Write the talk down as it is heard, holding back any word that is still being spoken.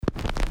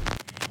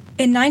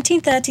In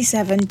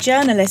 1937,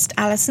 journalist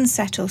Alison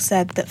Settle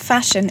said that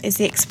fashion is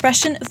the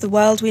expression of the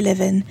world we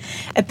live in,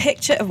 a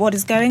picture of what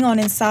is going on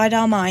inside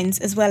our minds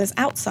as well as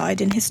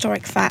outside in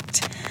historic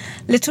fact.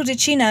 Little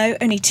did she know,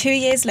 only 2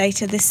 years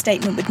later, this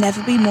statement would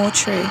never be more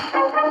true.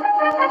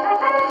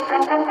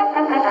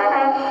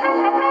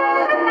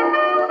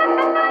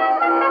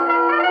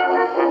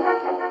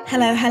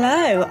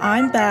 Hello,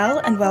 I'm Belle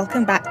and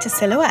welcome back to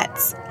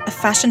Silhouettes, a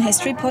fashion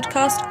history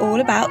podcast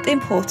all about the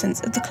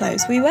importance of the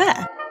clothes we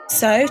wear.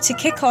 So, to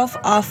kick off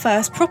our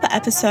first proper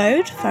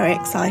episode, very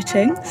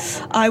exciting,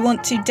 I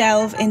want to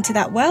delve into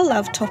that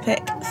well-loved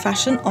topic,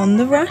 fashion on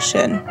the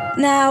ration.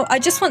 Now, I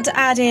just want to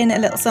add in a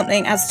little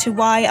something as to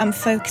why I'm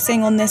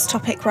focusing on this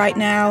topic right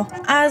now.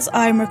 As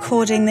I'm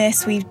recording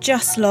this, we've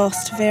just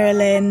lost Vera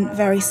Lynn,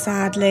 very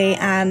sadly,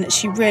 and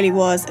she really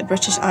was a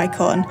British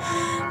icon.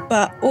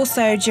 But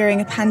also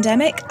during a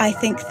pandemic, I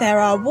think there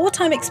are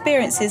wartime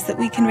experiences that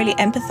we can really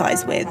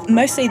empathise with,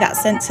 mostly that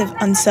sense of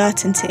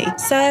uncertainty.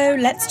 So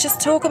let's just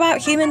talk about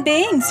human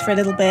beings for a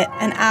little bit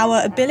and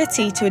our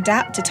ability to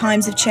adapt to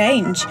times of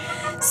change.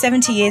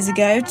 70 years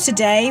ago,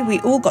 today, we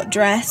all got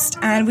dressed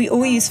and we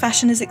all use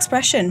fashion as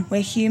expression.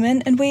 We're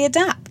human and we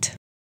adapt.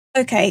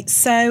 Okay,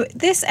 so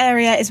this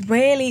area is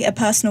really a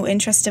personal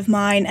interest of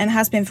mine and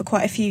has been for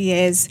quite a few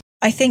years.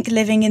 I think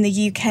living in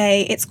the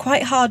UK, it's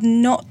quite hard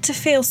not to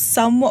feel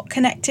somewhat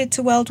connected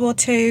to World War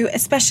II,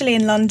 especially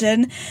in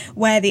London,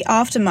 where the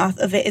aftermath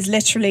of it is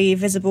literally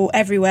visible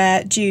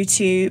everywhere due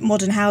to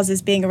modern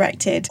houses being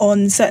erected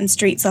on certain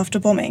streets after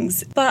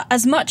bombings. But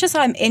as much as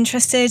I'm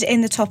interested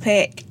in the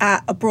topic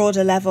at a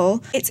broader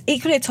level, it's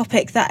equally a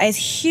topic that is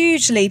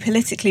hugely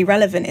politically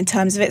relevant in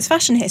terms of its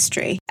fashion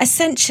history.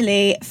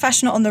 Essentially,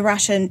 Fashion on the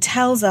Ration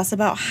tells us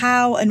about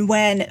how and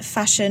when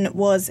fashion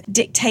was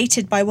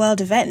dictated by world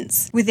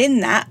events. Within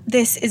that,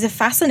 this is a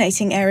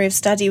fascinating area of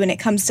study when it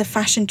comes to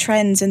fashion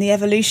trends and the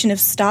evolution of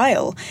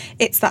style.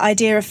 It's the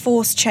idea of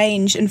forced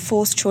change and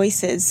forced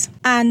choices.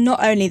 And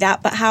not only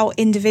that, but how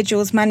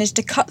individuals managed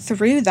to cut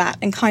through that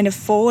and kind of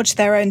forge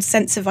their own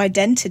sense of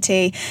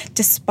identity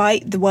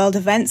despite the world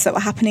events that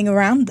were happening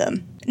around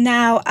them.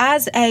 Now,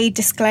 as a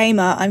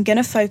disclaimer, I'm going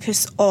to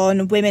focus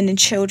on women and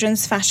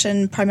children's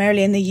fashion,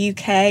 primarily in the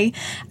UK,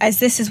 as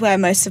this is where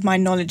most of my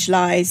knowledge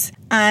lies.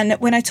 And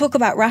when I talk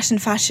about ration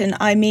fashion,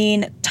 I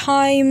mean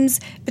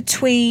times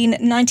between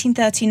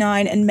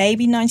 1939 and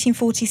maybe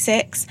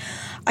 1946.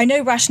 I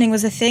know rationing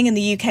was a thing in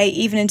the UK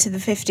even into the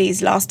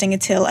 50s, lasting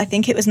until I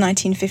think it was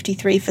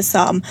 1953 for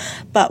some.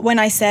 But when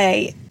I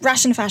say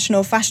ration fashion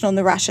or fashion on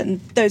the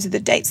ration, those are the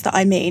dates that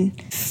I mean.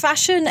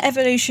 Fashion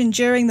evolution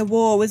during the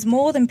war was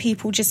more than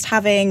people just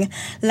having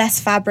less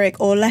fabric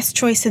or less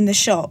choice in the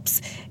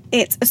shops.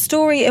 It's a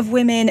story of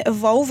women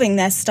evolving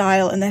their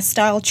style and their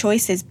style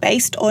choices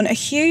based on a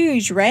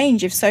huge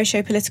range of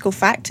socio-political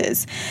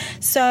factors.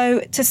 So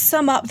to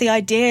sum up the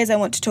ideas I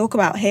want to talk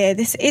about here,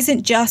 this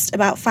isn't just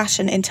about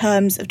fashion in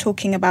terms of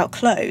talking about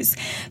clothes,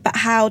 but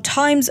how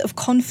times of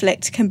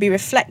conflict can be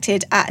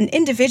reflected at an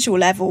individual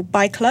level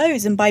by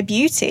clothes and by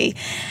beauty.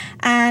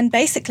 And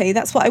basically,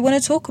 that's what I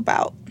want to talk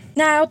about.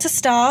 Now, to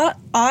start,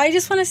 I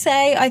just want to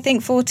say I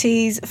think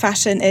 40s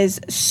fashion is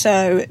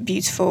so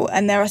beautiful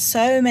and there are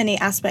so many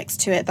aspects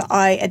to it that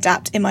I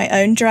adapt in my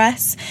own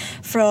dress,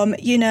 from,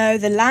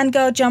 the land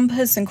girl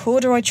jumpers and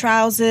corduroy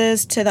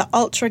trousers to the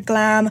ultra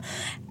glam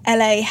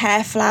LA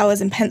hair flowers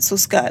and pencil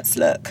skirts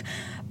look.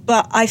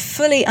 But I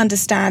fully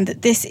understand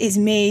that this is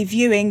me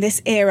viewing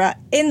this era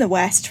in the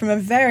West from a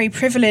very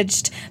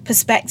privileged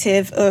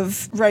perspective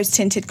of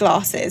rose-tinted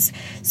glasses,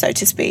 so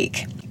to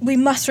speak. We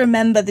must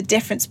remember the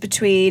difference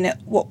between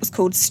what was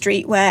called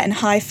streetwear and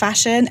high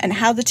fashion and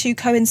how the two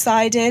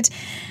coincided.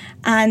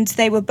 And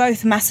they were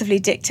both massively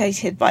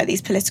dictated by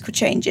these political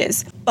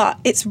changes. But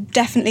it's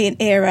definitely an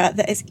era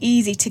that is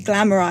easy to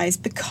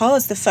glamorize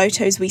because the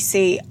photos we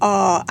see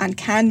are and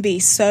can be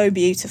so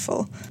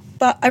beautiful.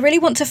 But I really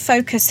want to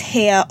focus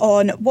here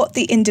on what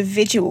the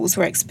individuals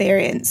were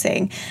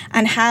experiencing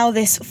and how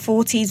this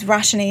 40s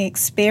rationing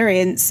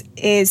experience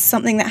is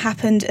something that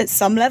happened at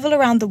some level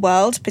around the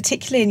world,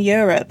 particularly in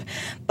Europe,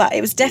 but it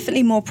was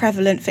definitely more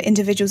prevalent for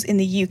individuals in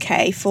the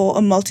UK for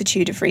a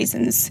multitude of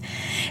reasons.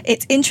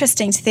 It's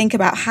interesting to think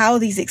about how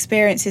these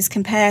experiences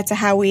compare to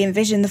how we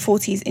envision the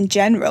 40s in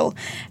general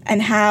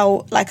and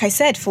how, like I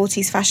said,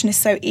 40s fashion is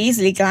so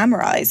easily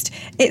glamorized.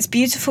 It's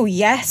beautiful,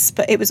 yes,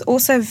 but it was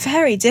also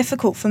very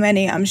difficult for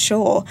many, I'm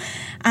sure.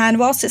 And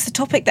whilst it's a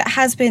topic that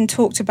has been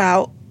talked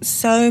about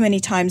so many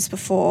times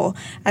before,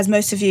 as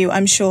most of you,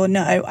 I'm sure,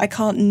 know, I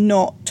can't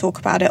not talk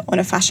about it on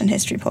a fashion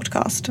history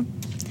podcast.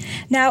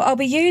 Now, I'll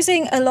be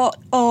using a lot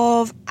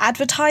of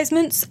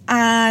advertisements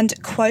and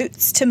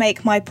quotes to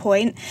make my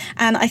point,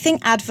 and I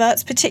think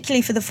adverts,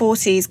 particularly for the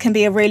 40s, can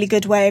be a really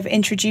good way of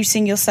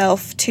introducing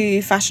yourself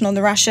to fashion on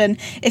the ration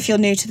if you're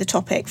new to the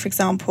topic. For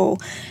example,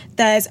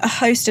 there's a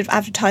host of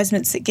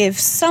advertisements that give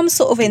some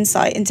sort of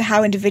insight into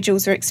how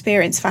individuals are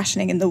experiencing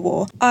fashioning in the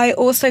war. I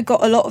also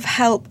got a lot of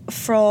help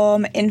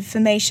from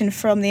information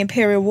from the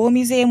Imperial War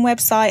Museum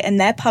website and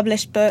their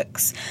published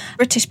books.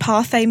 British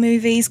Pathé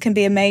movies can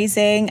be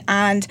amazing,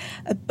 and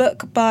a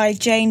book by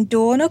Jane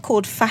Dorner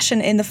called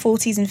Fashion in the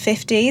 40s and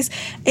 50s.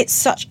 It's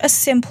such a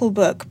simple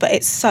book, but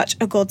it's such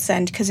a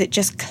godsend because it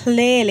just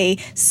clearly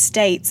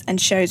states and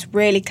shows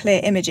really clear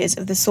images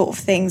of the sort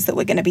of things that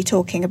we're going to be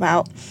talking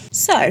about.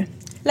 So,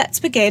 let's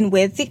begin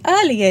with the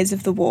early years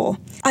of the war.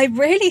 I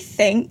really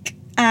think,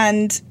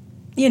 and,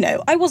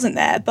 I wasn't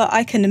there, but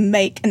I can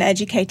make an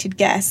educated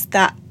guess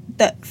that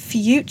the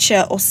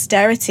future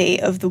austerity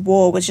of the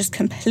war was just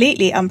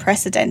completely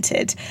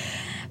unprecedented.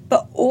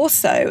 But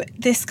also,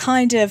 this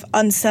kind of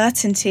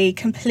uncertainty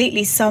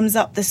completely sums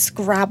up the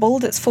scrabble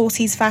that's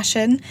 40s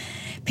fashion.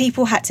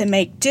 People had to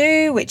make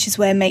do, which is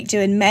where make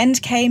do and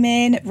mend came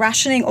in.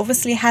 Rationing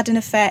obviously had an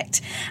effect,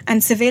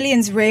 and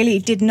civilians really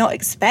did not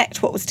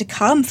expect what was to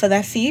come for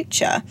their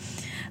future.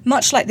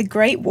 Much like the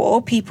Great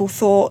War, people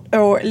thought,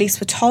 or at least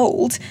were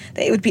told,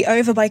 that it would be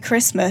over by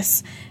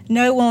Christmas.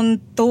 No one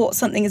thought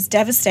something as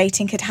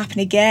devastating could happen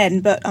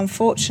again, but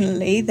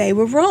unfortunately they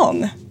were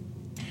wrong.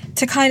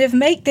 To kind of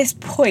make this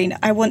point,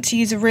 I want to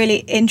use a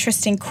really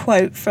interesting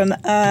quote from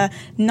a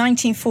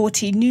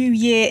 1940 New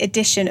Year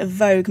edition of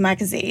Vogue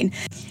magazine.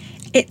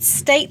 It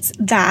states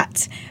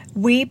that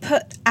we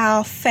put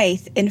our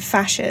faith in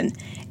fashion.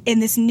 In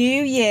this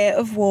new year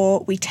of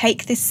war, we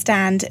take this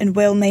stand and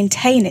will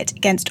maintain it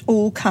against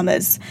all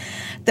comers.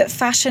 That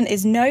fashion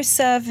is no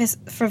surface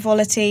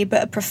frivolity,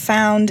 but a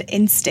profound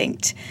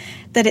instinct.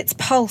 That its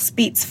pulse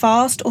beats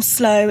fast or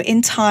slow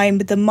in time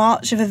with the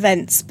march of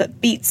events,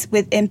 but beats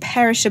with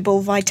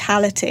imperishable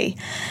vitality.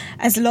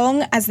 As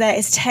long as there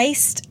is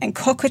taste and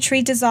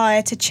coquetry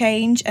desire to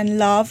change and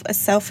love as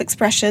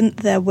self-expression,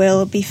 there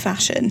will be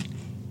fashion.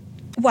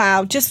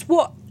 Wow, just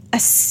what a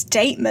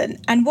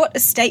statement, and what a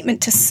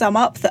statement to sum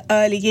up the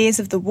early years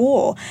of the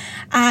war,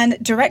 and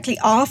directly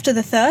after the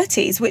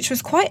 30s, which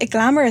was quite a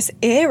glamorous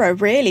era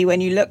really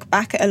when you look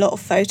back at a lot of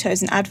photos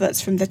and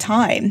adverts from the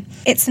time.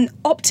 It's an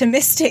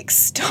optimistic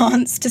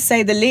stance to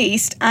say the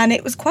least, and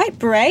it was quite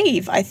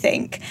brave, I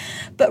think,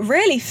 but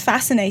really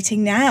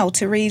fascinating now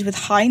to read with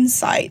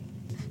hindsight.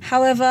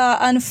 However,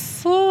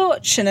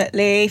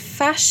 unfortunately,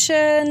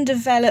 fashion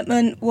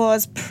development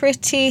was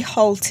pretty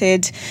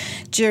halted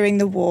during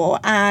the war.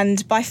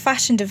 And by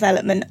fashion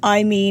development,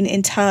 I mean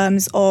in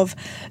terms of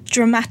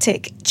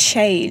dramatic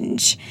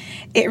change.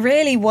 It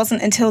really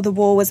wasn't until the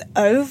war was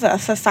over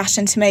for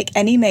fashion to make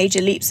any major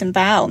leaps and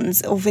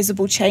bounds or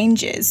visible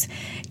changes.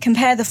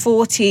 Compare the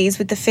 40s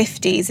with the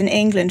 50s in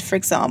England, for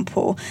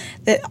example.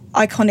 The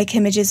iconic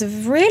images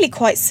are really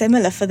quite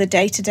similar for the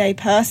day-to-day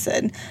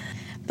person.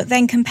 But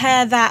then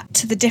compare that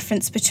to the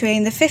difference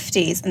between the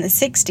 50s and the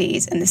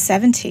 60s and the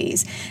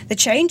 70s. The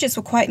changes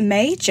were quite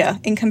major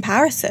in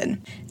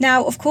comparison.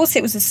 Now, of course,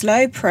 it was a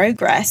slow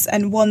progress,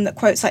 and one that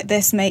quotes like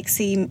this make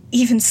seem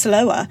even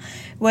slower.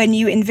 When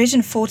you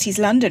envision 40s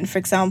London, for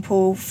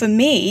example, for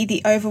me,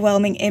 the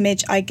overwhelming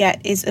image I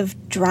get is of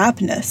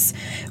drabness.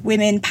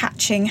 Women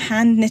patching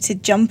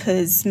hand-knitted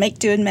jumpers,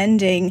 make-do and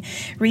mending,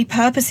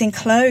 repurposing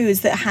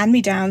clothes that are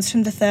hand-me-downs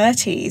from the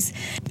 30s,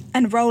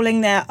 and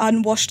rolling their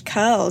unwashed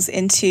curls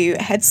into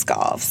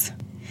headscarves.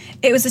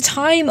 It was a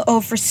time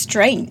of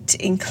restraint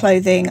in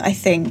clothing, I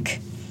think.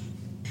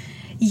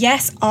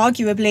 Yes,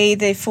 arguably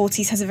the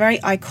 40s has a very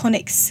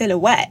iconic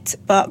silhouette,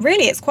 but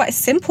really it's quite a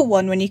simple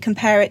one when you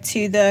compare it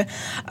to the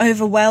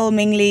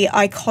overwhelmingly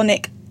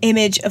iconic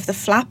image of the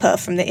flapper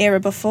from the era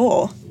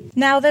before.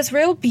 Now, there's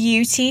real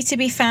beauty to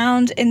be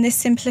found in this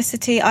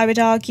simplicity, I would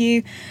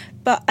argue,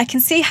 but I can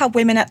see how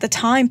women at the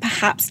time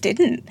perhaps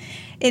didn't.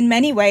 In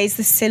many ways,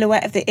 the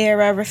silhouette of the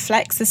era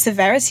reflects the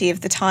severity of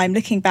the time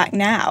looking back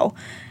now,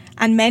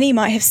 and many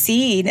might have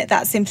seen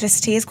that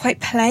simplicity as quite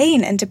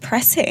plain and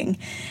depressing.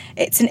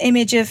 It's an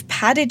image of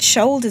padded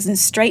shoulders and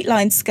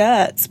straight-line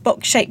skirts,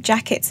 box-shaped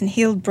jackets and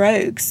heeled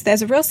brogues.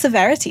 There's a real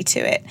severity to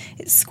it.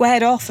 It's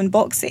squared off and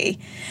boxy.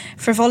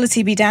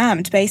 Frivolity be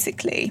damned,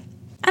 basically.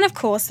 And of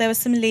course, there was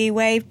some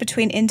leeway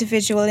between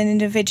individual and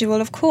individual,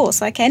 of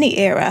course, like any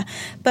era.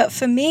 But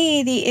for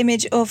me, the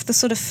image of the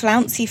sort of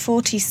flouncy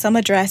 40s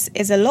summer dress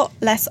is a lot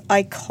less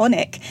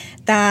iconic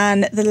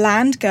than the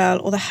land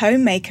girl or the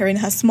homemaker in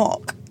her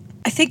smock.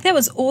 I think there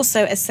was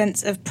also a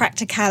sense of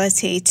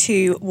practicality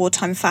to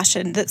wartime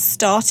fashion that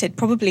started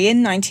probably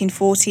in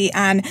 1940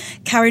 and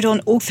carried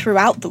on all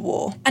throughout the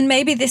war. And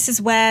maybe this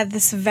is where the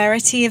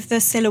severity of the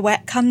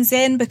silhouette comes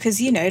in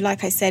because, you know,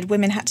 like I said,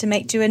 women had to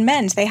make do and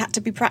mend. They had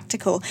to be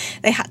practical.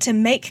 They had to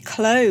make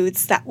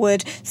clothes that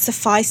would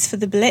suffice for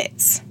the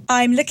Blitz.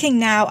 I'm looking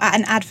now at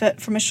an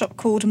advert from a shop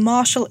called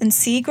Marshall and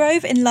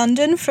Seagrove in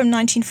London from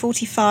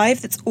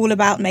 1945 that's all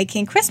about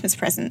making Christmas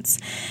presents.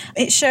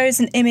 It shows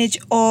an image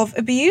of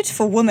a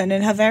beautiful woman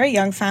and her very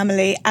young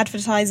family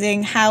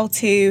advertising how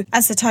to,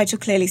 as the title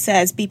clearly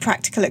says, be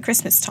practical at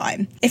Christmas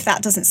time. If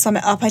that doesn't sum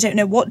it up, I don't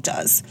know what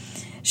does.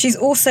 She's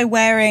also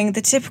wearing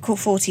the typical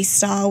 40s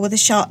style with a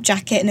sharp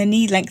jacket and a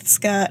knee-length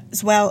skirt,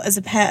 as well as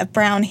a pair of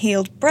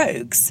brown-heeled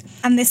brogues.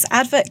 And this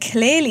advert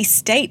clearly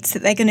states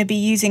that they're going to be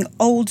using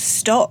old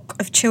stock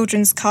of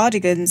children's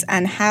cardigans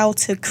and how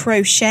to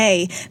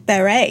crochet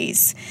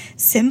berets.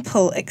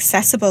 Simple,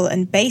 accessible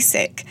and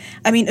basic.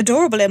 I mean,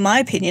 adorable in my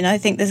opinion. I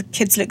think the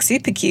kids look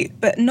super cute,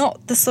 but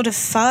not the sort of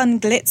fun,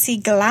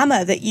 glitzy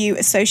glamour that you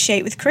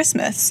associate with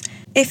Christmas.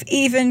 If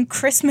even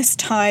Christmas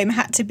time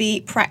had to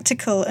be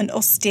practical and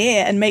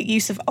austere and make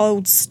use of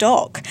old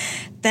stock,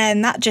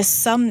 then that just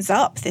sums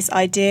up this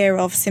idea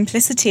of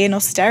simplicity and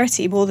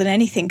austerity more than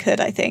anything could,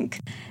 I think.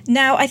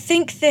 Now, I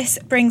think this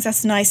brings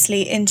us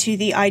nicely into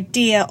the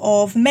idea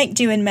of make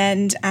do and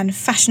mend and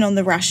fashion on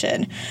the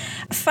ration.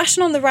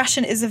 Fashion on the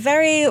ration is a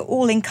very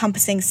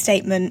all-encompassing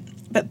statement,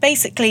 but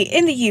basically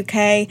in the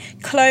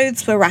UK,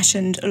 clothes were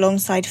rationed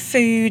alongside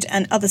food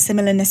and other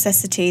similar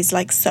necessities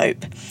like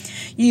soap.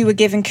 You were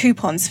given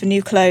coupons for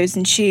new clothes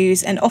and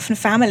shoes, and often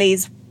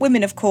families,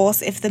 women of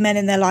course, if the men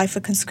in their life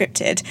were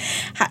conscripted,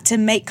 had to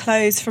make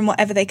clothes from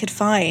whatever they could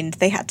find.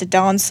 They had to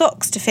darn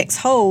socks to fix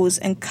holes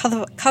and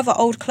cover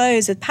old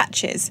clothes with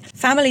patches.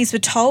 Families were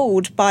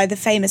told by the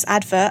famous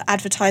advert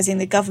advertising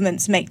the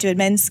government's Make Do and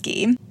Mend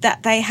scheme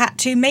that they had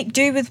to make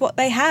do with what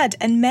they had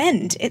and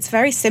mend. It's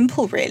very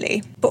simple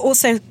really, but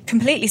also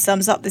completely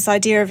sums up this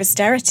idea of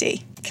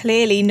austerity.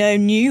 Clearly no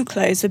new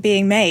clothes were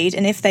being made,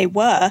 and if they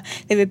were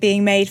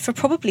being made for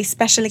probably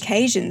special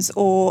occasions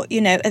or,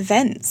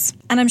 events.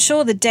 And I'm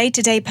sure the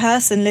day-to-day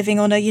person living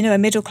on a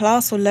middle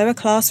class or lower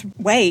class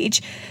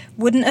wage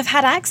wouldn't have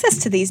had access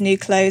to these new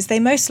clothes. They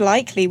most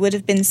likely would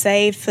have been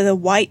saved for the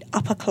white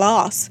upper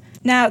class.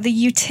 Now, the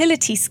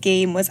utility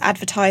scheme was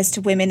advertised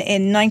to women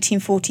in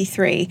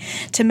 1943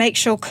 to make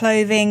sure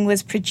clothing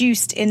was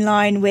produced in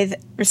line with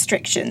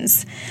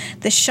restrictions.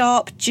 The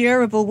sharp,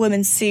 durable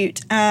woman's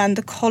suit and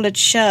the collared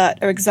shirt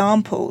are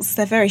examples.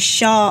 They're very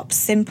sharp,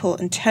 simple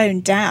and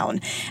toned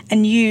down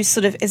and use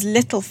sort of as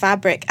little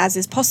fabric as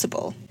is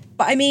possible.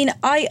 But I mean,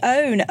 I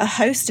own a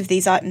host of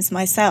these items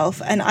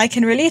myself and I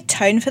can really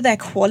atone for their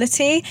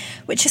quality,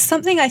 which is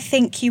something I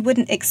think you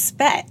wouldn't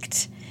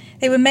expect.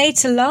 They were made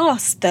to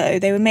last, though.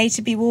 They were made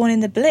to be worn in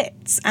the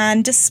Blitz,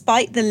 and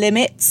despite the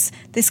limits,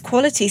 this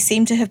quality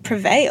seemed to have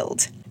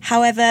prevailed.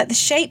 However, the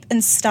shape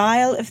and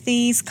style of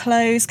these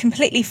clothes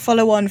completely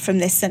follow on from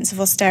this sense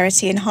of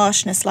austerity and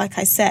harshness, like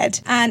I said.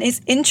 And it's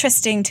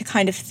interesting to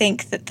kind of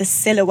think that the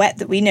silhouette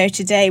that we know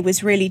today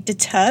was really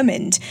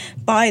determined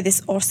by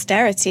this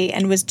austerity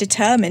and was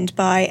determined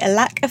by a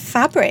lack of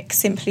fabric,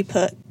 simply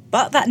put.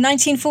 But that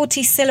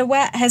 1940s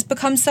silhouette has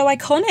become so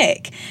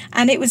iconic,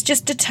 and it was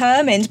just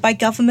determined by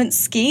government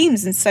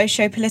schemes and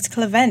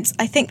socio-political events.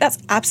 I think that's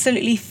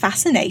absolutely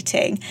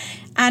fascinating.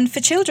 And for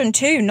children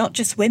too, not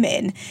just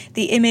women.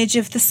 The image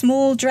of the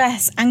small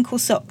dress, ankle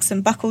socks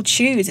and buckled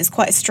shoes is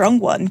quite a strong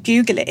one.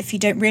 Google it if you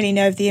don't really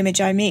know of the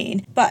image I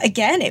mean. But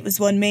again, it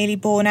was one merely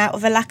born out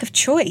of a lack of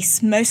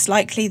choice. Most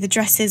likely the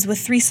dresses were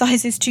 3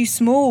 sizes too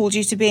small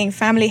due to being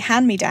family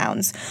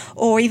hand-me-downs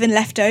or even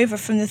left over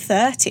from the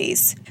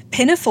 30s.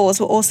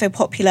 Pinafores were also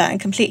popular and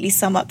completely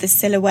sum up this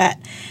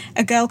silhouette.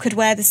 A girl could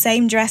wear the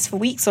same dress for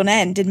weeks on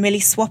end and merely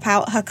swap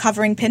out her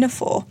covering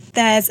pinafore.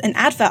 There's an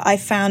advert I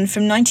found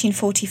from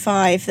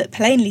 1945 that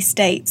plainly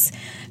states,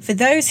 "For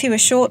those who are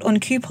short on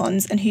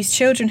coupons and whose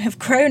children have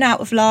grown out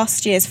of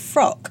last year's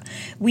frock,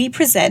 we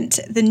present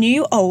the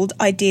new old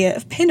idea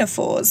of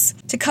pinafores.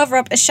 To cover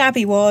up a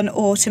shabby one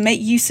or to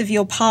make use of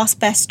your past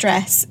best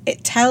dress,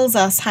 it tells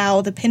us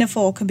how the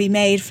pinafore can be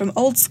made from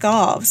old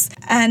scarves."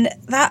 And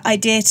that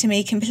idea to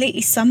me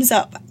completely sums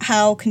up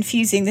how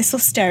confusing this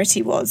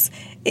austerity was.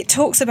 It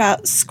talks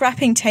about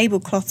scrapping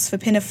tablecloths for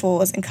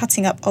pinafores and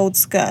cutting up old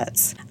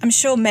skirts. I'm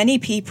sure many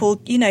people,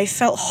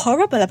 felt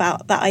horrible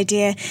about that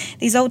idea.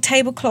 These old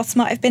tablecloths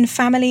might have been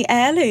family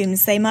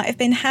heirlooms. They might have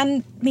been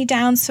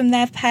hand-me-downs from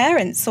their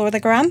parents or their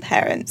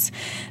grandparents.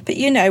 But,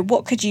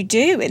 what could you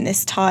do in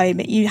this time?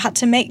 You had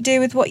to make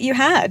do with what you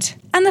had.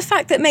 And the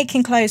fact that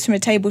making clothes from a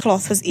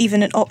tablecloth was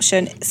even an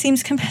option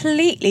seems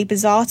completely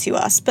bizarre to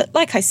us. But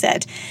like I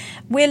said,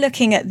 we're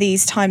looking at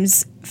these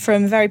times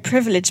from very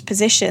privileged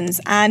positions,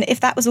 and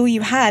if that was all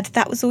you had,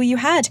 that was all you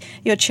had.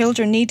 Your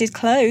children needed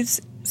clothes.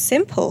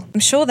 Simple.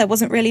 I'm sure there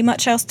wasn't really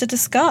much else to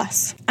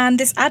discuss. And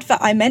this advert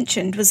I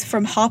mentioned was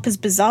from Harper's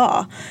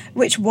Bazaar,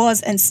 which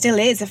was and still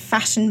is a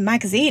fashion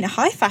magazine, a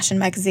high fashion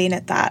magazine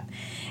at that.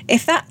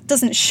 If that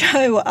doesn't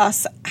show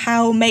us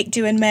how Make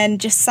Do and Mend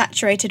just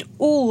saturated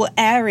all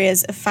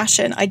areas of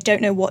fashion, I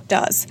don't know what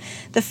does.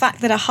 The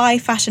fact that a high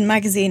fashion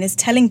magazine is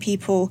telling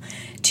people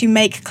to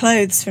make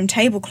clothes from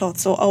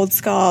tablecloths or old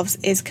scarves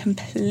is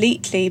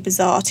completely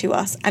bizarre to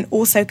us and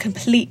also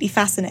completely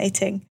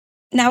fascinating.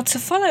 Now, to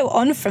follow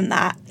on from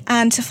that,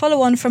 and to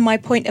follow on from my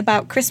point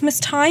about Christmas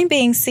time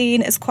being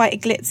seen as quite a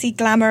glitzy,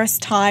 glamorous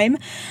time,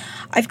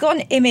 I've got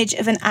an image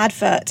of an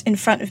advert in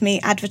front of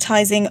me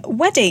advertising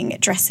wedding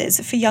dresses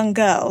for young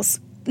girls.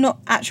 Not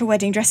actual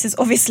wedding dresses,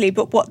 obviously,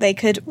 but what they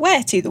could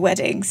wear to the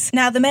weddings.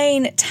 Now, the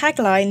main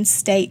tagline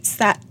states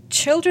that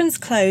children's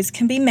clothes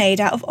can be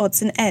made out of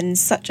odds and ends,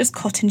 such as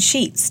cotton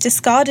sheets,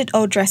 discarded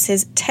old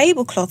dresses,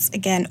 tablecloths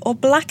again, or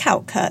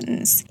blackout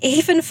curtains.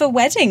 Even for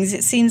weddings,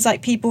 it seems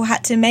like people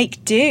had to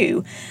make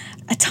do.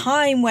 A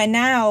time where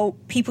now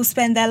people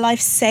spend their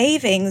life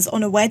savings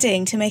on a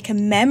wedding to make a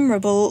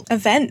memorable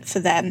event for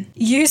them.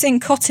 Using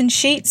cotton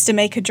sheets to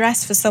make a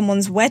dress for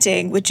someone's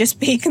wedding would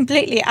just be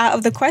completely out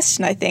of the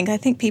question, I think. I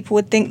think people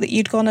would think that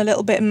you'd gone a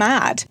little bit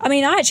mad. I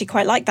mean, I actually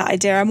quite like that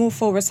idea. I'm all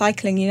for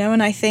recycling,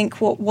 and I think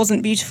what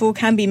wasn't beautiful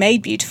can be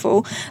made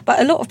beautiful.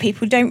 But a lot of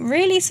people don't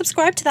really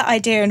subscribe to that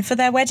idea, and for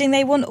their wedding,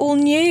 they want all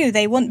new.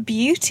 They want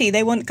beauty.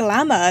 They want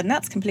glamour, and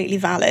that's completely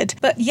valid.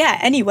 But yeah,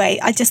 anyway,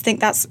 I just think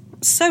that's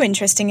so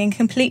interesting and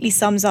completely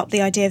sums up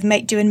the idea of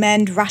make, do and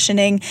mend,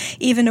 rationing.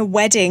 Even a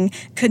wedding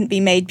couldn't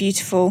be made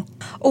beautiful.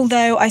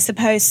 Although I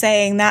suppose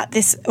saying that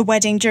a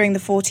wedding during the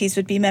 40s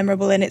would be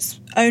memorable in its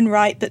own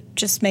right, but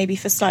just maybe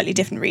for slightly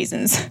different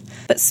reasons.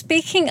 But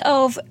speaking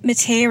of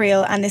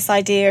material and this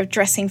idea of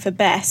dressing for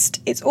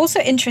best, it's also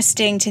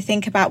interesting to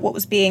think about what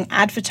was being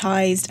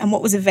advertised and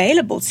what was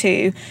available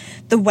to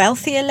the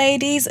wealthier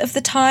ladies of the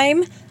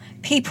time.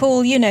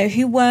 People,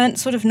 who weren't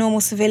sort of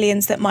normal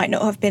civilians that might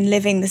not have been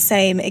living the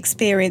same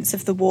experience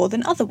of the war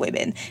than other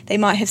women. They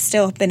might have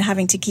still been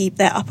having to keep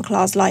their upper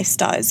class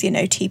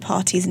lifestyles, tea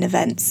parties and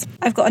events.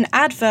 I've got an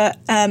advert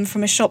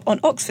from a shop on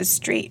Oxford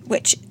Street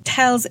which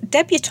tells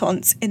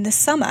debutantes in the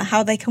summer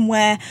how they can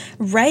wear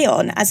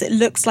rayon as it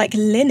looks like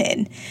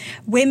linen.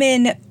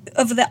 Women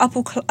of the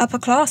upper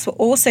class were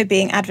also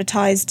being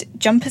advertised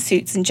jumper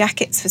suits and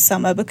jackets for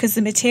summer because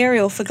the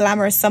material for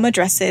glamorous summer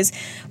dresses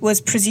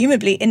was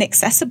presumably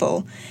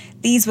inaccessible.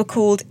 These were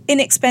called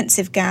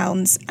inexpensive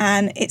gowns,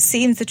 and it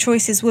seems the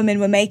choices women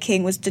were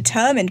making was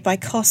determined by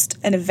cost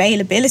and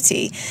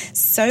availability,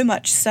 so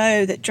much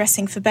so that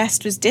dressing for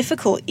best was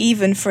difficult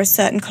even for a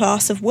certain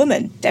class of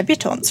women,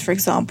 debutantes, for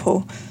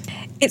example.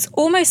 It's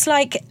almost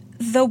like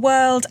the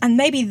world, and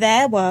maybe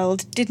their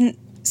world, didn't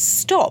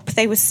stop.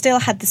 They still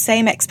had the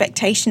same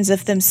expectations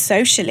of them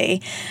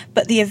socially,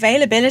 but the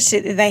availability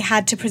that they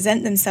had to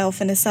present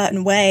themselves in a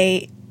certain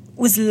way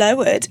was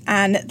lowered,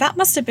 and that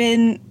must have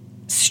been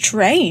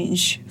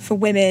strange for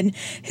women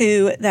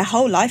who their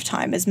whole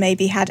lifetime has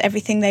maybe had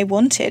everything they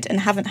wanted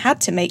and haven't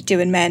had to make do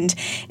and mend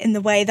in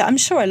the way that I'm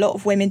sure a lot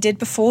of women did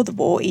before the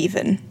war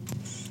even.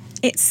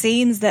 It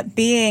seems that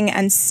being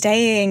and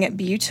staying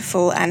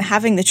beautiful and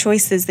having the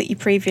choices that you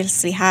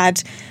previously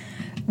had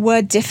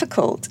were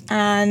difficult,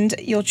 and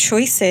your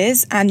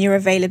choices and your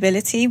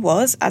availability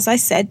was, as I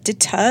said,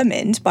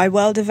 determined by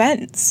world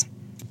events.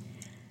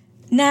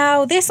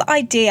 Now, this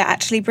idea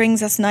actually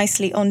brings us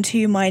nicely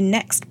onto my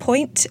next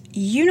point,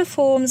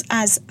 uniforms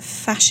as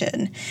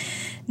fashion.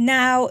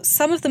 Now,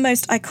 some of the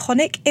most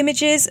iconic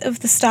images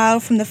of the style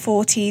from the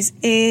 40s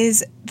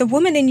is the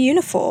woman in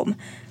uniform.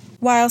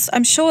 Whilst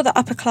I'm sure the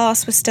upper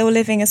class was still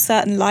living a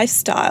certain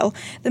lifestyle,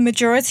 the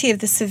majority of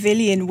the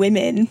civilian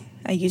women,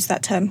 I use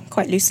that term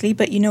quite loosely,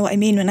 but you know what I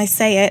mean when I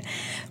say it,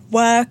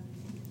 were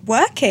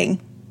working.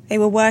 They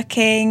were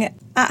working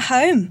at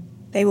home.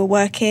 They were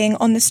working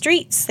on the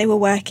streets. They were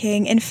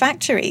working in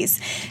factories.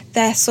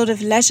 Their sort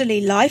of leisurely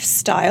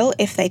lifestyle,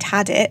 if they'd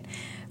had it,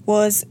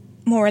 was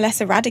more or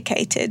less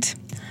eradicated.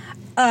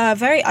 A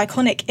very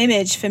iconic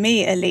image, for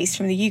me at least,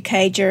 from the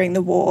UK during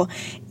the war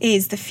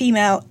is the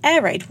female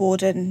air raid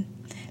warden.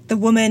 The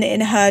woman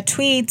in her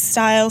tweed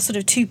style, sort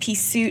of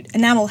two-piece suit,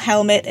 enamel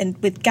helmet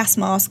and with gas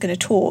mask and a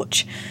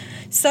torch.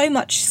 So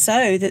much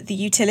so that the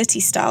utility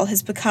style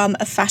has become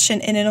a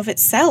fashion in and of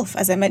itself,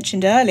 as I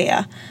mentioned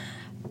earlier.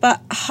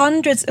 But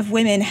hundreds of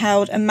women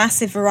held a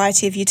massive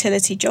variety of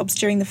utility jobs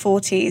during the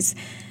 40s,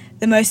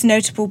 the most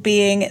notable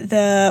being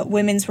the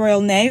Women's Royal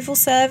Naval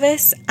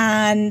Service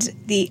and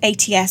the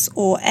ATS,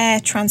 or Air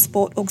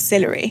Transport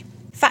Auxiliary.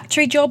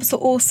 Factory jobs were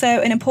also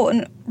an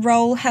important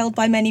role held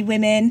by many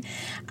women,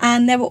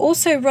 and there were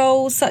also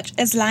roles such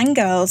as land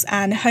girls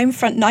and home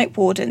front night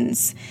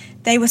wardens.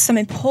 They were some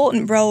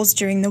important roles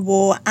during the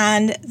war,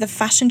 and the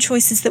fashion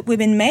choices that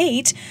women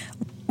made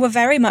were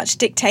very much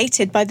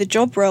dictated by the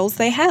job roles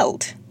they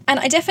held. And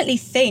I definitely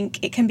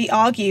think it can be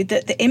argued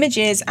that the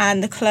images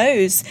and the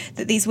clothes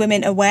that these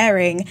women are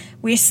wearing,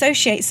 we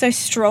associate so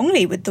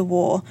strongly with the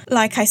war.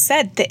 Like I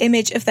said, the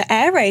image of the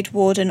air raid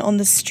warden on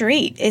the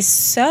street is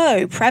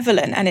so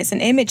prevalent, and it's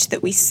an image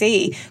that we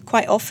see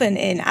quite often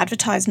in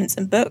advertisements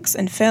and books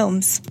and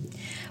films.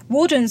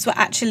 Wardens were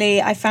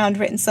actually, I found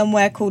written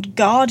somewhere, called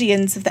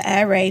guardians of the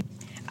air raid.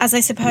 As I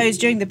suppose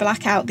during the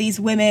blackout, these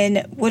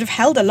women would have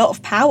held a lot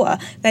of power.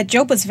 Their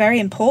job was very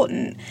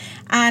important,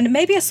 and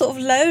maybe a sort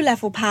of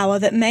low-level power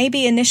that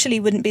maybe initially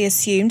wouldn't be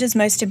assumed as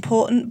most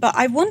important, but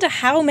I wonder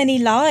how many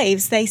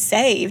lives they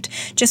saved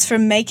just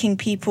from making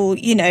people,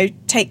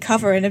 take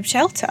cover in a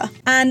shelter.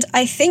 And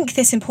I think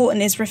this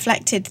importance is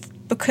reflected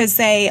because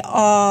they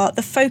are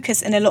the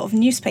focus in a lot of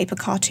newspaper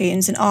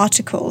cartoons and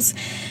articles.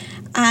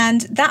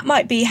 And that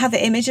might be how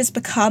the images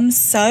become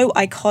so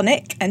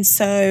iconic and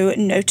so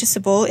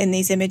noticeable in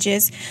these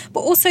images, but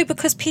also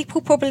because people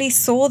probably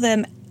saw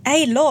them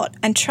a lot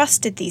and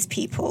trusted these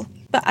people.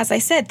 But as I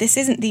said, this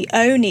isn't the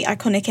only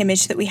iconic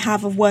image that we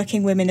have of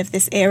working women of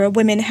this era.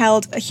 Women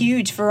held a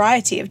huge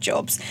variety of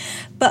jobs,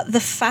 but the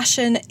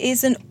fashion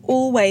isn't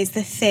always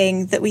the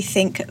thing that we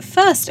think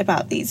first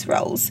about these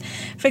roles.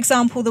 For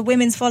example, the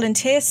Women's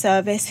Volunteer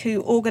Service,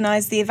 who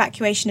organised the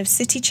evacuation of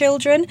city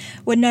children,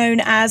 were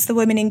known as the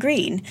Women in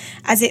Green,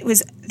 as it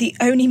was the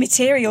only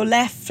material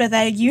left for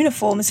their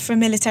uniforms from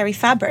military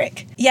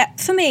fabric. Yet,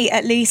 for me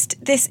at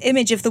least, this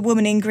image of the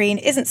woman in green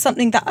isn't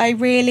something that I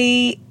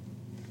really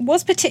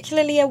was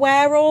particularly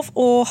aware of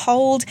or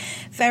hold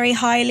very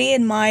highly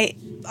in my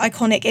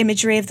iconic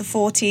imagery of the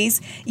 40s,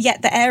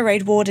 yet the air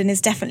raid warden is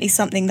definitely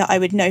something that I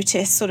would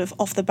notice sort of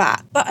off the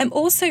bat. But I'm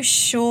also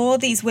sure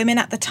these women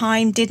at the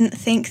time didn't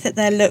think that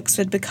their looks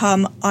would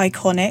become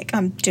iconic.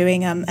 I'm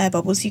doing air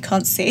bubbles, you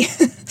can't see.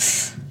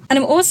 And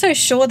I'm also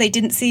sure they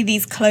didn't see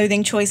these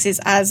clothing choices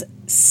as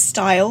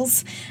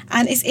styles,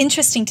 and it's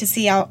interesting to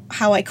see how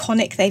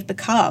iconic they've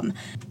become.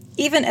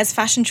 Even as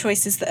fashion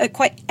choices that are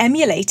quite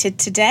emulated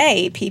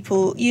today.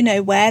 People,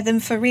 wear them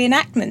for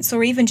reenactments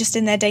or even just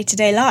in their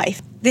day-to-day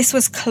life. This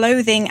was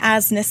clothing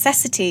as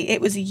necessity.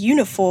 It was a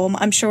uniform.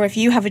 I'm sure if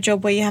you have a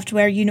job where you have to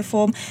wear a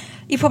uniform,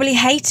 you probably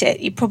hate it.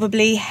 You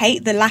probably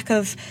hate the lack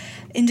of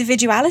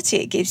individuality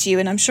it gives you,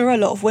 and I'm sure a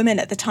lot of women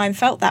at the time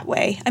felt that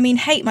way. I mean,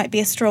 hate might be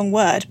a strong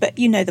word, but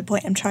you know the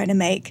point I'm trying to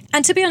make.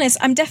 And to be honest,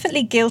 I'm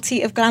definitely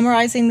guilty of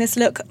glamorizing this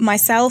look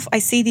myself. I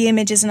see the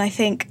images and I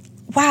think,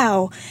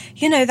 wow,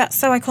 that's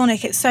so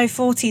iconic, it's so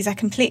 40s, I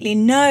completely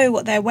know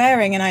what they're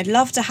wearing and I'd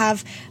love to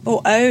have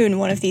or own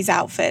one of these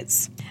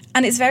outfits.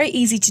 And it's very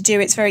easy to do,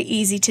 it's very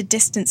easy to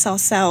distance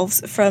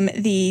ourselves from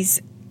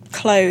these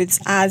clothes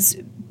as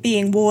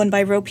being worn by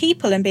real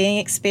people and being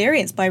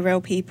experienced by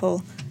real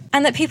people.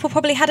 And that people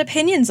probably had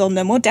opinions on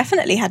them, or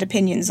definitely had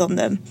opinions on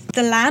them.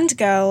 The land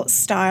girl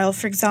style,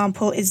 for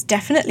example, is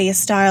definitely a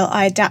style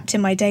I adapt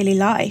in my daily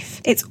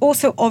life. It's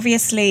also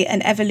obviously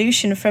an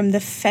evolution from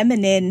the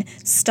feminine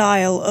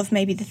style of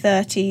maybe the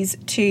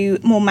 30s to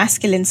more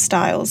masculine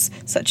styles,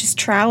 such as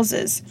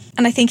trousers.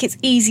 And I think it's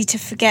easy to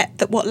forget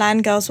that what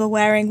land girls were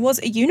wearing was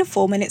a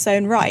uniform in its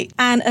own right.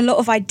 And a lot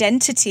of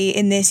identity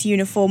in this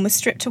uniform was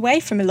stripped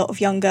away from a lot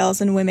of young girls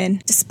and women,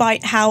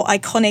 despite how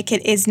iconic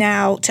it is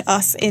now to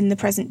us in the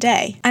present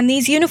day. And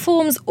these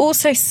uniforms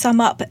also sum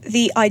up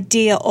the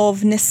idea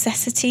of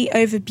necessity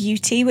over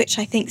beauty, which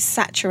I think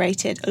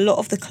saturated a lot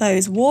of the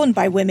clothes worn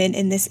by women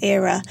in this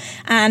era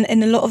and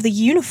in a lot of the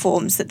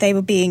uniforms that they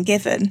were being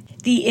given.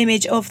 The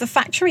image of the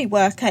factory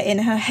worker in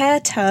her hair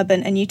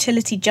turban and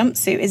utility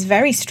jumpsuit is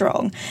very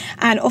strong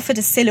and offered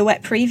a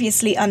silhouette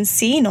previously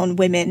unseen on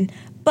women,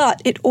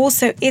 but it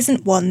also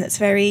isn't one that's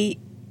very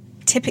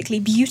typically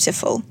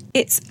beautiful.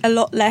 It's a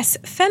lot less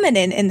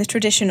feminine in the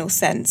traditional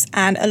sense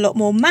and a lot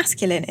more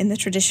masculine in the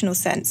traditional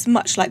sense,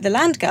 much like the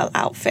land girl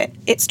outfit.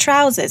 It's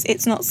trousers,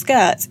 it's not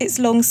skirts, it's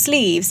long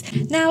sleeves.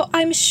 Now,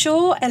 I'm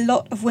sure a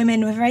lot of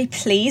women were very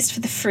pleased for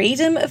the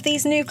freedom of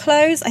these new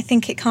clothes. I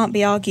think it can't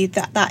be argued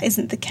that that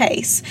isn't the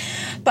case.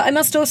 But it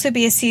must also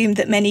be assumed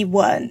that many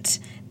weren't.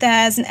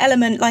 There's an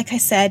element, like I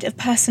said, of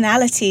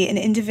personality and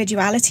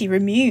individuality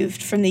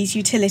removed from these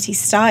utility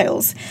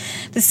styles.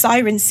 The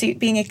siren suit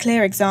being a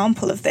clear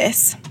example of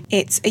this.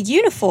 It's a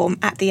uniform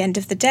at the end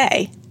of the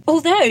day.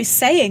 Although,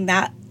 saying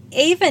that,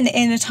 even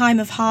in a time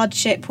of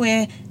hardship,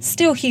 we're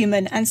still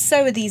human, and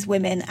so are these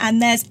women,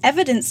 and there's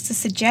evidence to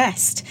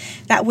suggest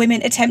that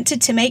women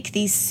attempted to make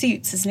these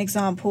suits, as an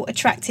example,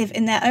 attractive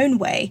in their own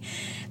way.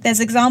 There's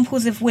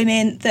examples of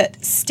women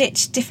that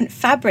stitched different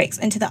fabrics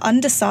into the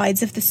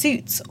undersides of the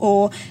suits,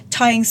 or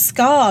tying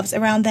scarves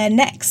around their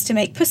necks to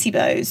make pussy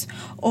bows,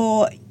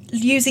 or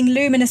using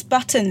luminous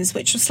buttons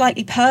which were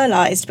slightly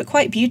pearlised but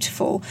quite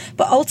beautiful,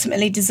 but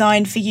ultimately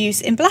designed for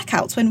use in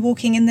blackouts when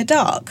walking in the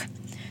dark.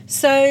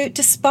 So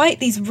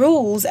despite these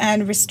rules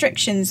and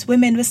restrictions,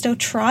 women were still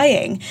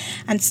trying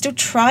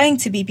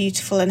to be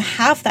beautiful and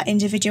have that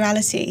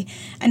individuality,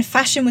 and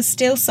fashion was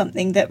still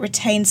something that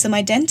retained some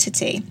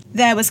identity.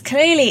 There was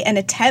clearly an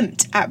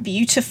attempt at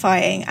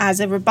beautifying as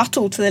a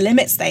rebuttal to the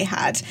limits they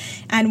had,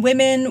 and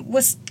women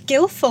were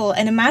skillful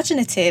and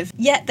imaginative,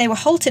 yet they were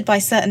halted by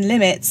certain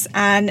limits,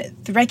 and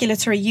the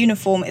regulatory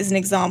uniform is an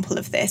example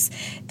of this.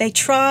 They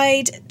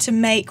tried to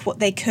make what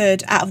they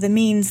could out of the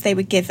means they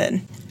were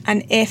given.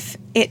 And if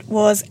it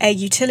was a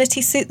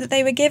utility suit that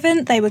they were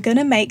given, they were going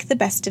to make the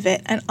best of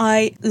it. And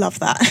I love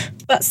that.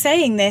 But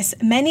saying this,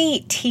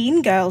 many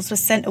teen girls were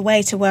sent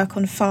away to work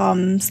on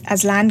farms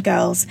as land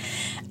girls.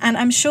 And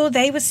I'm sure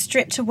they were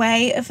stripped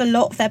away of a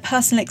lot of their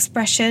personal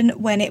expression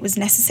when it was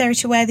necessary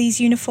to wear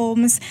these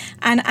uniforms.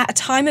 And at a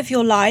time of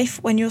your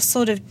life when you're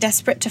sort of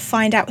desperate to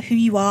find out who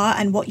you are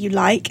and what you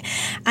like.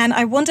 And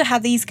I wonder how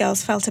these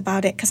girls felt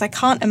about it, because I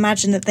can't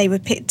imagine that they were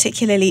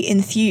particularly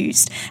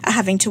enthused at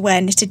having to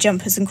wear knitted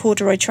jumpers and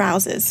corduroy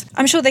trousers.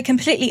 I'm sure they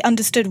completely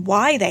understood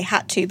why they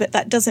had to, but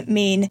that doesn't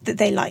mean that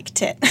they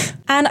liked it.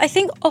 And I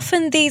think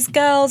often these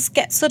girls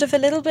get sort of a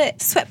little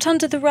bit swept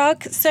under the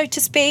rug, so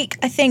to speak.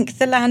 I think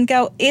the land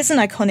girl is an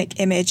iconic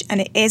image, and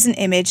it is an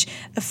image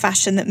of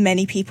fashion that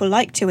many people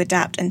like to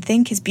adapt and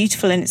think is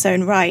beautiful in its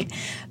own right.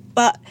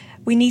 But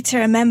We need to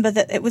remember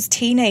that it was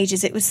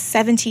teenagers, it was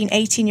 17,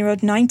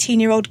 18-year-old,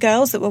 19-year-old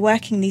girls that were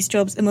working these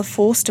jobs and were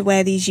forced to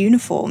wear these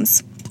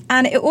uniforms.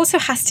 And it also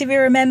has to be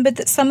remembered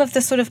that some of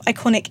the sort of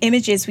iconic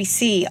images we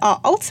see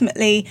are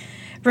ultimately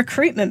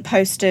recruitment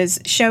posters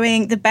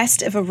showing the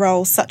best of a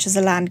role such as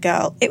a land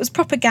girl. It was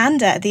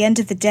propaganda at the end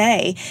of the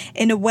day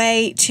in a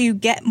way to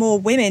get more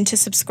women to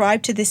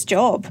subscribe to this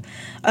job.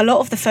 A lot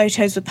of the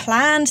photos were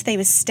planned, they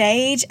were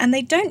staged, and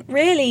they don't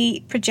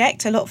really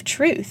project a lot of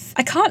truth.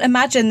 I can't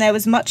imagine there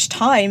was much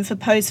time for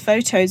pose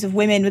photos of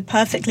women with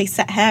perfectly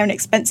set hair and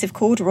expensive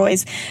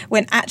corduroys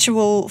when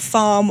actual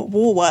farm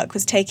war work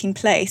was taking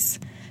place.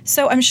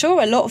 So I'm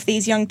sure a lot of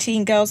these young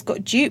teen girls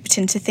got duped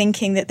into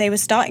thinking that they were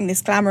starting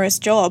this glamorous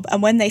job,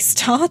 and when they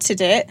started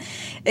it,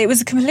 it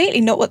was completely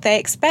not what they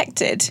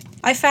expected.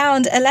 I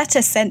found a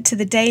letter sent to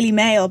the Daily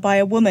Mail by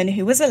a woman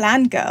who was a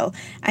land girl,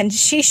 and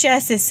she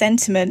shares this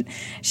sentiment.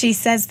 She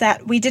says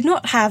that we did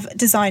not have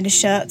designer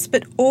shirts,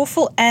 but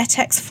awful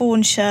Airtex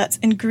fawn shirts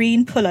and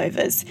green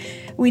pullovers.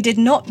 We did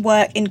not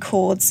work in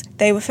cords,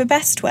 they were for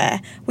best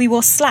wear. We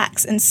wore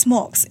slacks and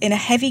smocks in a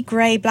heavy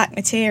grey-black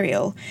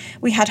material.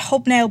 We had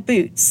hobnail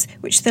boots,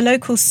 which the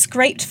locals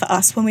scraped for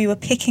us when we were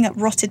picking up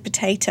rotted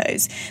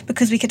potatoes,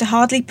 because we could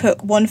hardly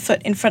put one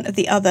foot in front of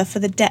the other for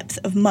the depth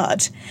of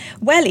mud.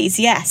 Wellies,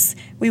 yes,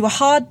 we were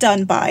hard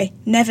done by,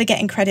 never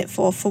getting credit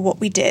for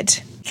what we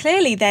did.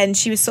 Clearly then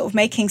she was sort of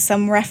making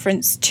some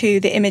reference to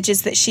the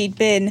images that she'd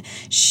been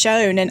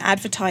shown and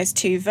advertised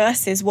to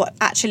versus what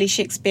actually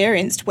she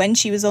experienced when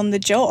she was on the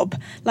job.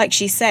 Like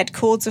she said,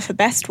 cords are for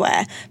best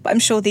wear, but I'm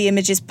sure the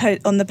images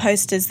on the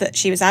posters that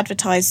she was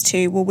advertised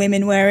to were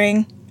women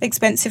wearing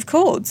expensive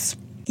cords.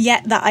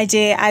 Yet that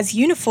idea as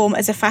uniform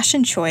as a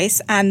fashion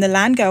choice, and the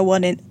land girl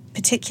one in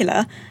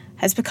particular,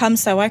 has become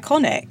so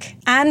iconic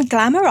and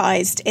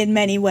glamorized in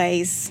many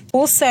ways.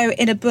 Also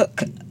in a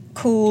book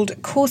called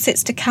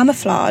Corsets to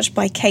Camouflage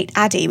by Kate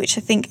Addy, which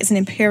I think is an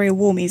Imperial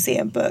War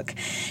Museum book,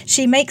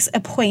 she makes a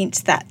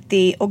point that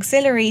the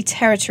Auxiliary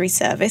Territory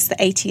Service,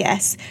 the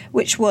ATS,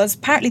 which was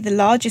apparently the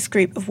largest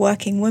group of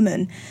working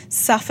women,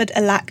 suffered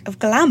a lack of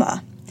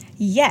glamour.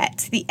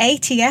 Yet, the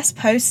ATS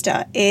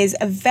poster is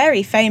a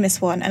very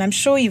famous one, and I'm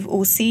sure you've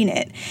all seen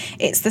it.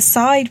 It's the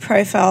side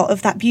profile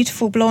of that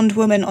beautiful blonde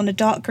woman on a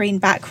dark green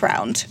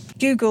background.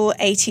 Google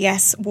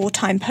ATS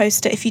wartime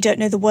poster if you don't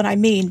know the one I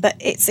mean, but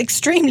it's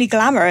extremely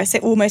glamorous.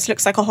 It almost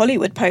looks like a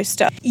Hollywood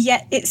poster.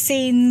 Yet it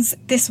seems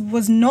this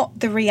was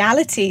not the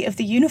reality of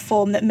the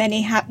uniform that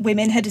many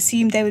women had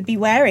assumed they would be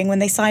wearing when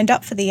they signed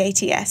up for the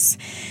ATS.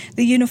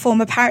 The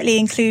uniform apparently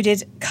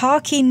included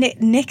khaki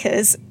knit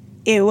knickers,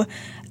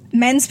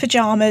 men's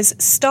pyjamas,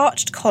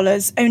 starched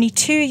collars, only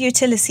 2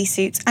 utility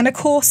suits, and a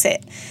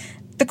corset.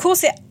 The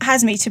corset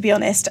has me, to be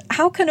honest.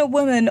 How can a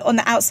woman on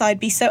the outside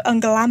be so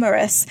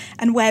unglamorous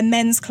and wear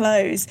men's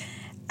clothes,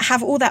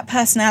 have all that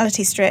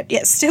personality stripped,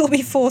 yet still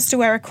be forced to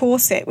wear a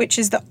corset, which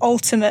is the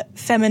ultimate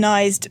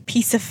feminized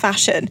piece of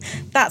fashion?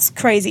 That's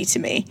crazy to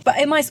me. But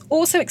it might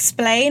also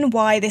explain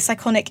why this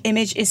iconic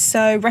image is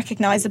so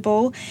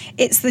recognizable.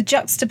 It's the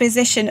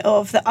juxtaposition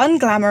of the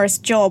unglamorous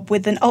job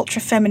with an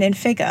ultra-feminine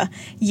figure.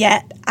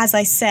 Yet, as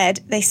I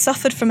said, they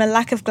suffered from a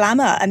lack of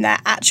glamour, and their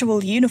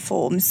actual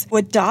uniforms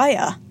were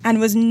dire and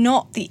was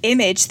not the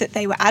image that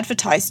they were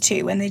advertised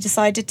to when they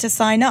decided to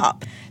sign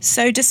up.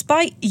 So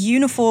despite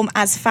uniform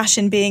as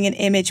fashion being an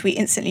image we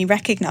instantly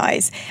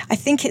recognise, I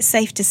think it's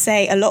safe to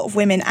say a lot of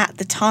women at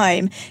the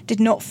time did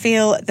not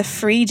feel the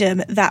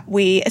freedom that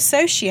we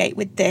associate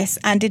with this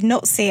and did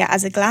not see it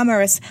as a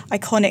glamorous,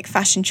 iconic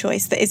fashion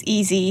choice that is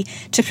easy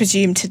to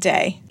presume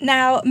today.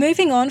 Now,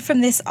 moving on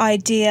from this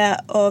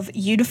idea of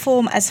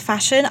uniform as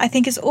fashion, I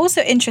think it's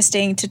also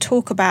interesting to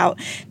talk about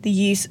the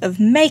use of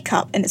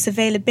makeup and its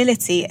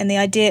availability and the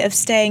idea of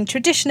staying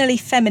traditionally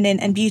feminine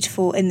and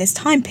beautiful in this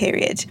time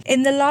period.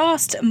 In the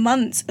last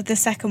months of the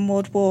Second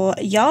World War,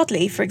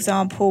 Yardley, for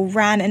example,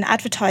 ran an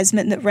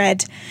advertisement that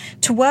read,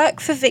 "To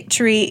work for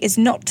victory is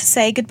not to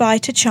say goodbye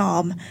to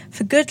charm,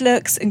 for good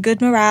looks and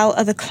good morale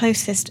are the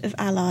closest of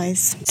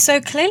allies." So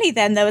clearly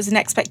then there was an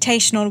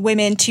expectation on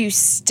women to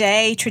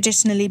stay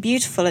traditionally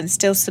beautiful and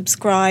still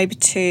subscribe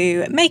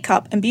to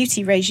makeup and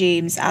beauty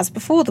regimes as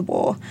before the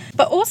war.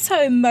 But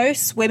also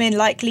most women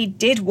likely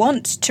did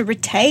want to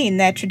retain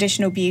their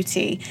traditional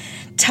beauty.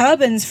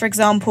 Turbans, for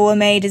example, were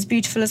made as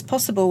beautiful as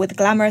possible with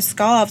glamorous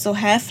scarves or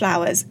hair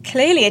flowers.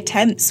 Clearly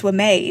attempts were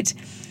made.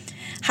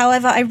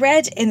 However, I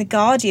read in The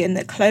Guardian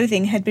that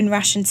clothing had been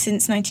rationed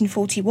since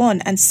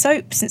 1941 and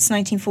soap since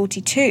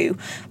 1942,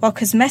 while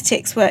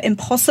cosmetics were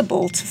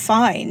impossible to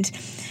find,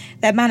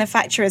 their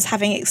manufacturers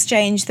having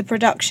exchanged the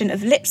production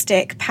of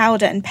lipstick,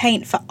 powder and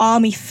paint for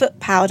army foot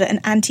powder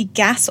and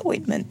anti-gas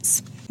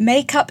ointments.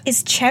 "Makeup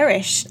is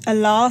cherished, a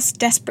last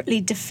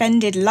desperately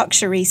defended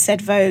luxury," said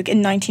Vogue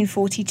in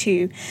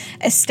 1942,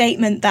 a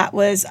statement that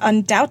was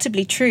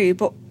undoubtedly true,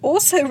 but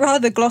also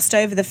rather glossed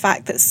over the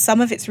fact that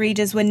some of its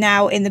readers were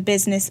now in the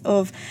business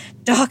of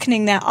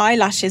darkening their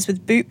eyelashes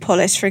with boot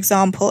polish, for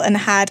example, and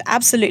had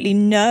absolutely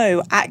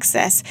no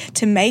access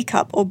to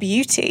makeup or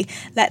beauty,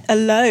 let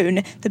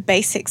alone the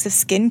basics of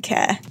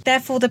skincare.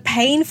 Therefore, the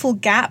painful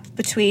gap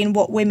between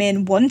what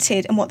women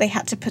wanted and what they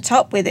had to put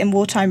up with in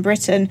wartime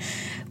Britain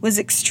was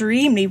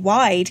extremely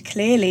wide,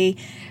 clearly.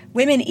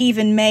 Women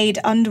even made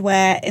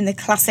underwear in the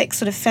classic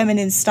sort of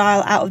feminine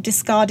style out of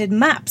discarded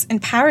maps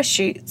and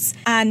parachutes,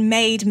 and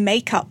made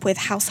makeup with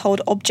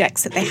household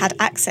objects that they had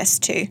access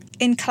to.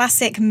 In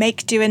classic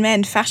make, do and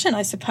mend fashion,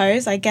 I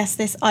suppose, I guess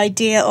this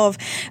idea of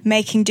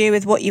making do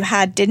with what you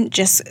had didn't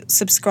just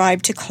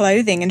subscribe to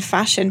clothing and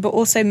fashion, but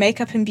also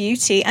makeup and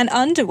beauty and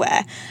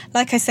underwear.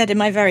 Like I said in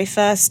my very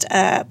first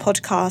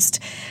podcast,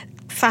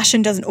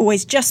 fashion doesn't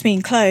always just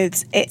mean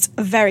clothes. It's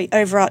a very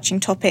overarching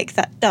topic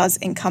that does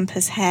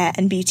encompass hair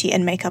and beauty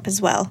and makeup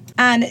as well.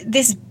 And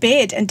this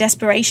bid and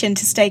desperation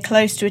to stay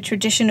close to a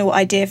traditional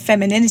idea of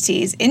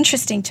femininity is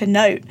interesting to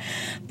note,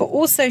 but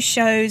also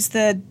shows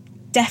the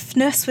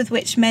deftness with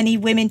which many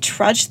women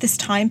trudged this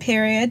time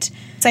period.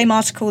 Same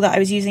article that I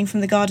was using from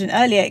The Guardian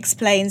earlier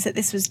explains that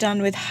this was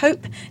done with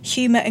hope,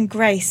 humour and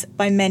grace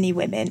by many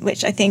women,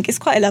 which I think is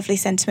quite a lovely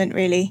sentiment,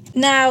 really.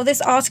 Now,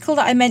 this article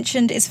that I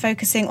mentioned is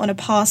focusing on a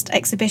past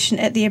exhibition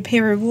at the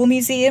Imperial War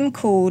Museum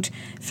called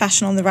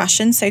Fashion on the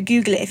Ration, so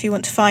Google it if you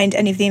want to find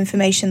any of the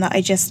information that I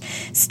just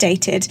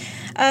stated.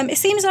 It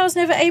seems I was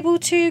never able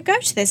to go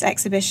to this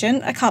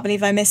exhibition. I can't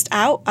believe I missed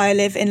out. I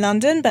live in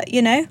London, but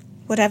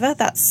whatever,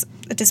 that's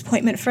a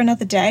disappointment for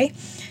another day.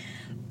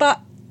 But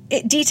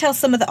it details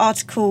some of the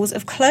articles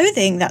of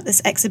clothing that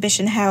this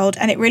exhibition held,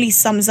 and it really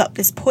sums up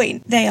this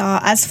point. They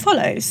are as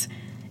follows: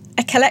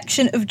 a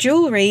collection of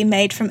jewellery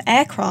made from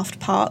aircraft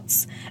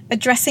parts, a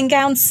dressing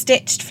gown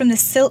stitched from the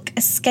silk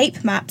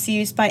escape maps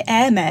used by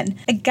airmen,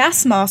 a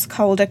gas mask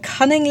holder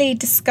cunningly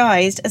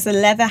disguised as a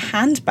leather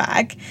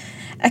handbag,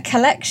 a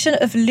collection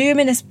of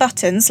luminous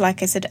buttons,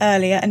 like I said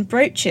earlier, and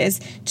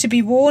brooches to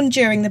be worn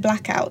during the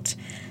blackout.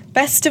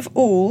 Best of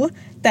all,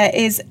 there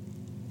is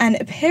an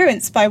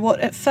appearance by what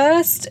at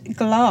first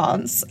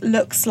glance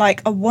looks like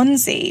a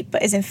onesie,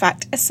 but is in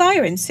fact a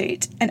siren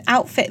suit, an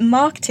outfit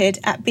marketed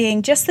at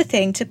being just the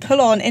thing to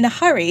pull on in a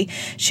hurry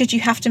should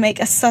you have to make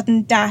a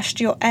sudden dash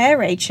to your air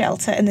raid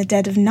shelter in the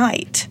dead of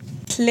night.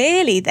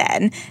 Clearly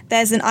then,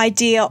 there's an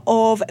idea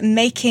of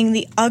making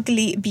the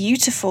ugly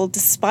beautiful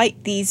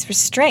despite these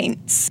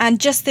restraints. And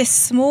just this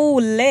small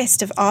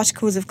list of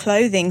articles of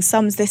clothing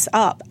sums this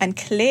up and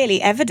clearly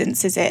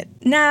evidences it.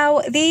 Now,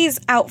 these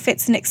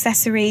outfits and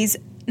accessories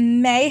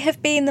may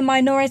have been the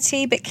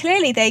minority, but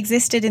clearly they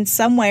existed in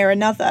some way or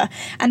another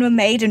and were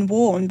made and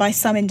worn by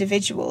some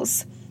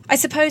individuals. I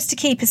suppose to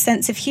keep a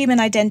sense of human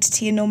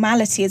identity and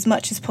normality as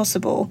much as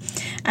possible.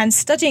 And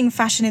studying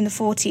fashion in the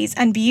 40s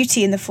and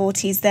beauty in the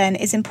 40s then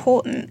is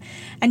important.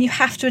 And you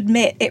have to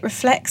admit it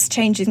reflects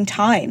changing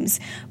times,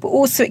 but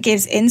also it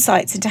gives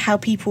insights into how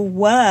people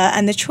were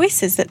and the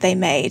choices that they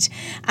made.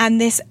 And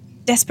this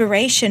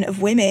desperation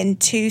of women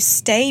to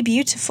stay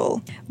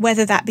beautiful,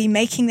 whether that be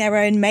making their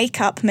own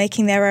makeup,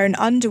 making their own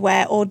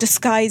underwear, or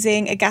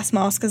disguising a gas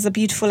mask as a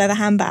beautiful leather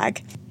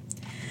handbag.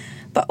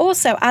 But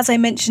also, as I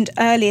mentioned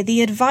earlier,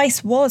 the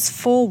advice was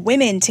for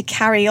women to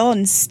carry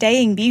on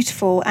staying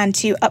beautiful and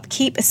to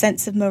upkeep a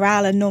sense of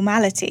morale and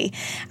normality.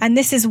 And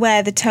this is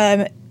where the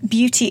term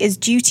beauty is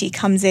duty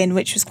comes in,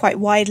 which was quite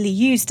widely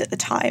used at the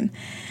time.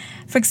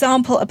 For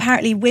example,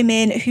 apparently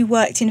women who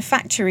worked in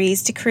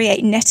factories to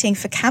create netting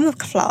for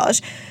camouflage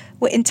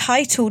were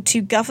entitled to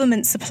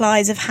government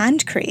supplies of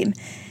hand cream.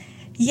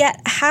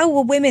 Yet, how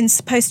were women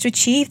supposed to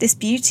achieve this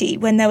beauty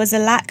when there was a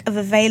lack of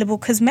available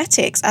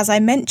cosmetics? As I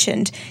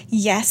mentioned,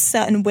 yes,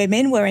 certain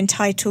women were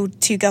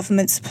entitled to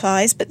government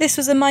supplies, but this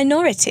was a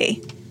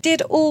minority.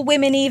 Did all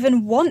women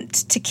even want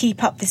to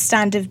keep up this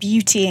standard of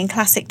beauty in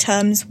classic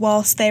terms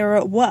whilst they were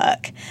at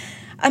work?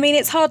 I mean,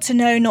 it's hard to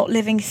know not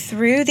living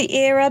through the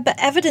era, but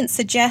evidence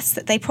suggests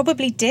that they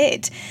probably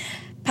did.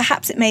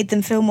 Perhaps it made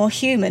them feel more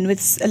human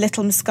with a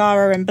little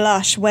mascara and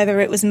blush, whether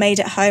it was made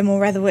at home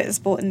or whether it was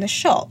bought in the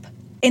shop.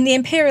 In the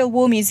Imperial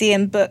War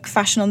Museum book,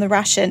 Fashion on the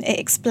Ration, it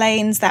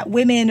explains that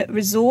women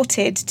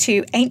resorted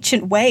to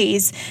ancient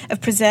ways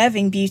of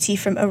preserving beauty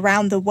from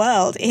around the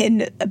world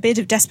in a bit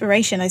of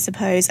desperation, I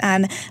suppose,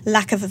 and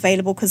lack of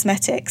available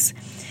cosmetics.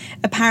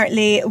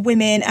 Apparently,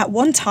 women at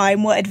one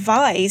time were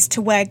advised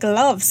to wear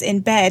gloves in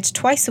bed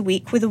twice a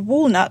week with a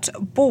walnut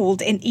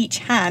balled in each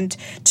hand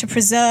to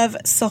preserve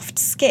soft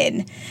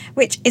skin,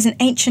 which is an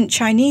ancient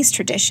Chinese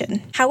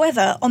tradition.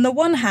 However, on the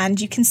one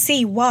hand, you can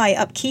see why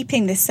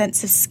upkeeping this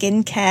sense of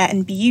skincare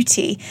and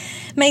beauty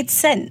made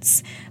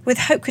sense, With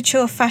haute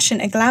couture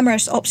fashion and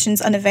glamorous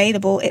options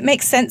unavailable, it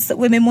makes sense that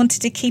women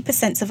wanted to keep a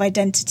sense of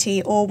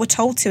identity, or were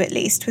told to at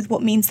least, with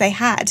what means they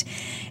had.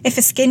 If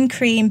a skin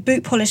cream,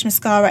 boot polish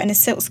mascara and a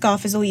silk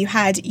scarf is all you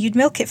had, you'd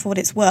milk it for what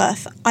it's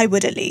worth. I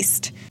would at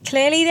least.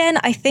 Clearly then,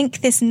 I think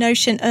this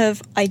notion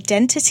of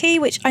identity,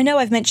 which I know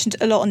I've mentioned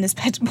a lot on this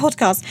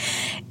podcast,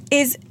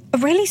 is a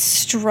really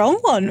strong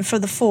one for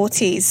the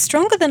 40s,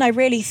 stronger than I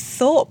really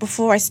thought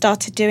before I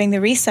started doing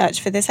the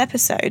research for this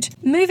episode.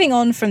 Moving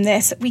on from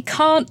this, we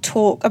can't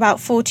talk about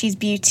 40s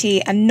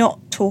beauty and not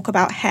talk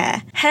about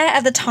hair. Hair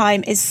at the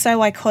time is so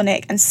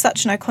iconic and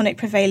such an iconic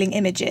prevailing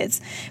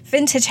images.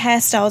 Vintage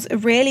hairstyles are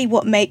really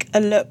what make a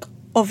look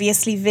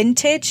obviously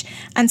vintage,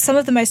 and some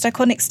of the most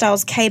iconic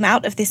styles came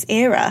out of this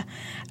era.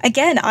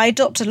 Again, I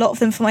adopt a lot of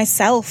them for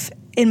myself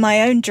in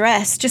my own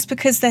dress just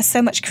because there's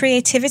so much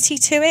creativity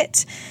to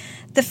it.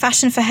 The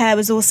fashion for hair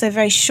was also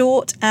very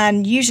short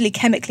and usually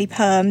chemically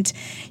permed.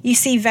 You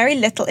see very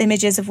little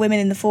images of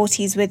women in the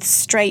 40s with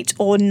straight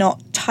or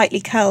not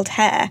tightly curled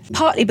hair,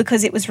 partly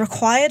because it was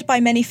required by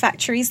many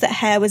factories that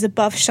hair was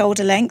above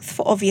shoulder length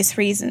for obvious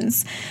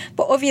reasons.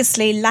 But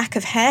obviously lack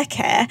of hair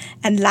care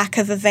and lack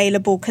of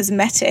available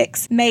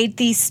cosmetics made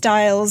these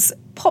styles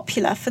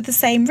popular for the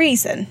same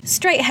reason.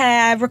 Straight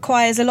hair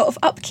requires a lot of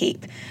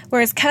upkeep,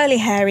 whereas curly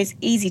hair is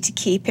easy to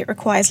keep. It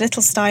requires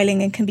little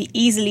styling and can be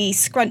easily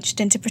scrunched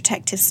into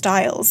protective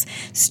styles.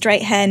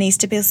 Straight hair needs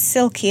to be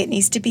silky, it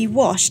needs to be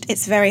washed.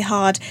 It's very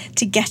hard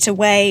to get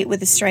away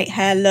with a straight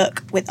hair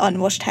look with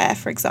unwashed hair,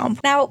 for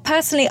example. Now,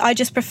 personally, I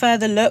just prefer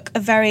the look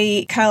of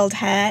very curled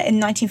hair in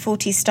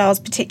 1940s styles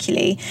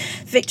particularly.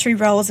 Victory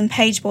rolls and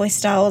page boy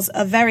styles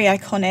are very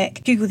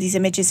iconic. Google these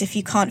images if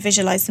you can't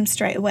visualize them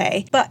straight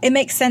away. But it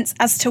makes sense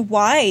as to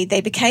why they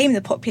became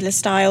the popular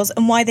styles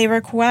and why they were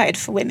required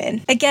for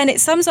women. Again, it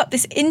sums up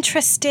this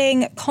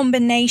interesting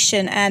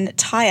combination and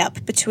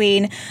tie-up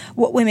between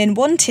what women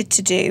wanted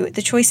to do,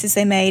 the choices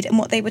they made, and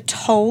what they were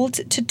told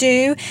to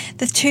do.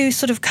 The two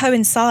sort of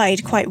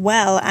coincide quite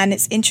well, and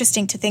it's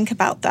interesting to think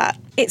about that.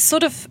 It's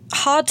sort of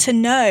hard to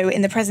know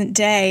in the present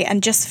day,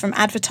 and just from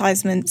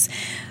advertisements,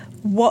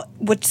 what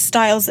were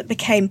styles that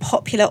became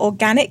popular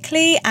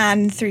organically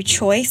and through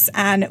choice,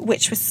 and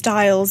which were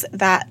styles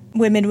that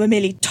women were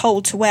merely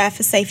told to wear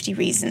for safety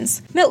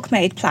reasons.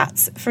 Milkmaid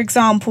plaits, for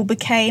example,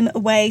 became a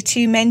way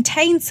to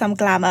maintain some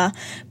glamour,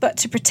 but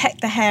to protect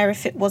the hair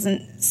if it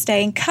wasn't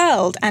staying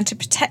curled, and to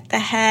protect the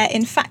hair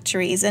in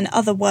factories and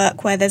other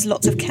work where there's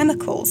lots of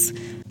chemicals.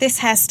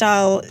 This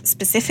hairstyle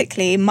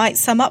specifically might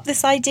sum up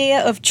this idea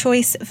of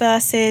choice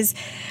versus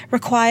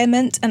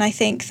requirement, and I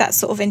think that's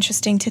sort of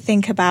interesting to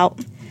think about.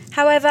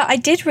 However, I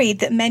did read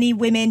that many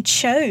women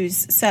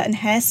chose certain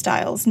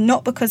hairstyles,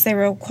 not because they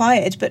were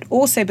required, but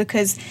also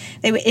because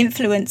they were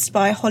influenced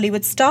by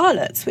Hollywood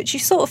starlets, which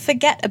you sort of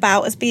forget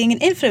about as being an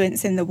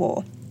influence in the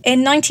war.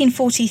 In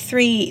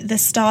 1943, the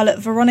starlet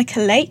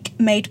Veronica Lake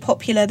made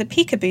popular the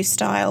peekaboo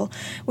style,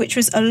 which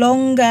was a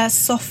longer,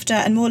 softer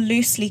and more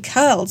loosely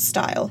curled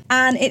style.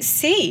 And it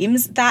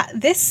seems that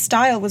this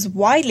style was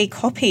widely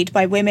copied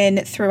by women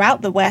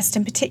throughout the West,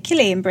 and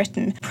particularly in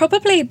Britain,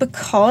 probably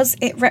because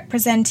it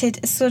represented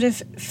a sort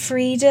of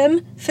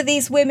freedom for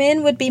these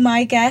women, would be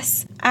my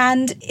guess.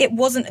 And it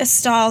wasn't a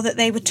style that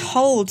they were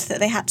told that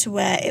they had to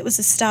wear. It was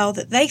a style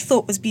that they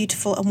thought was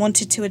beautiful and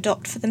wanted to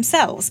adopt for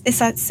themselves.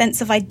 It's a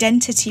sense of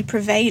identity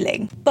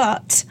prevailing.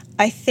 But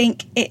I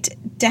think it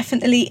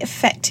definitely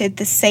affected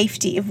the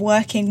safety of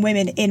working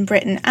women in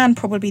Britain and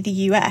probably the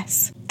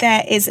US.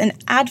 There is an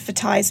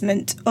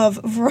advertisement of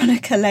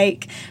Veronica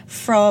Lake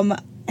from,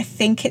 I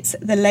think it's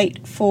the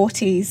late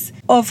 40s,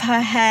 of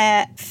her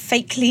hair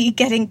fakely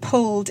getting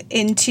pulled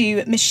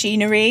into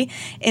machinery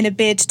in a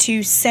bid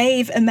to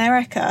save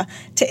America,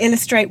 to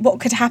illustrate what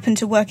could happen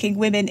to working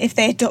women if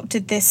they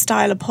adopted this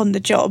style upon the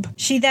job.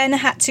 She then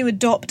had to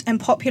adopt and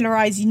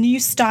popularise new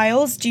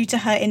styles due to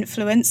her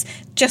influence,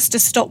 just to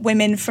stop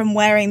women from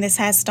wearing this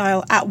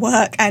hairstyle at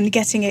work and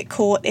getting it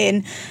caught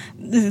in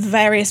the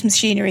various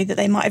machinery that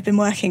they might have been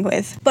working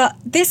with. But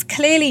this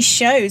clearly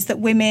shows that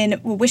women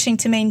were wishing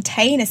to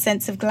maintain a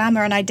sense of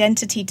glamour and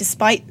identity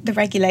despite the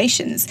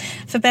regulations,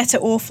 for better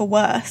or for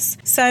worse.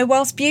 So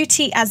whilst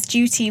beauty as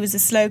duty was a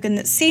slogan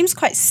that seems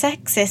quite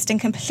sexist and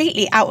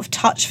completely out of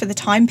touch for the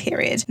time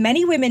period,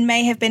 many women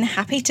may have been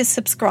happy to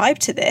subscribe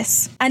to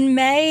this, and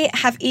may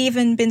have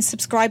even been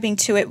subscribing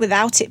to it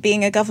without it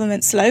being a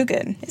government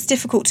slogan. It's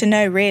difficult to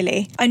know,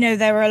 really. I know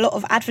there were a lot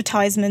of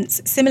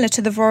advertisements similar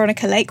to the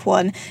Veronica Lake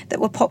one that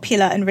were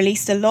popular and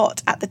released a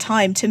lot at the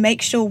time to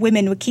make sure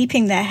women were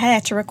keeping their hair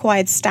to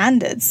required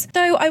standards.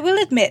 Though I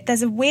will admit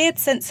there's a weird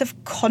sense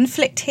of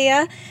conflict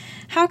here.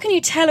 How can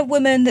you tell a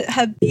woman that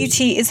her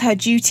beauty is her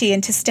duty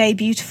and to stay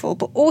beautiful,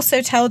 but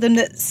also tell them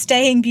that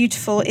staying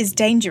beautiful is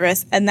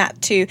dangerous and that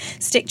to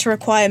stick to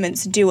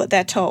requirements and do what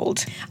they're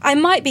told? I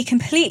might be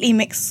completely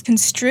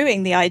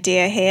misconstruing the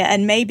idea here,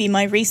 and maybe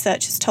my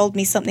research has told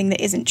me something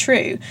that isn't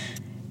true.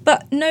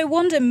 But no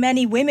wonder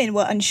many women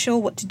were unsure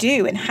what to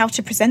do and how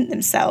to present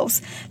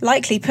themselves,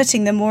 likely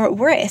putting them more at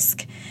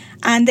risk.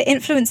 And the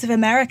influence of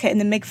America in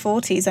the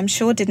mid-40s, I'm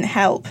sure, didn't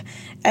help,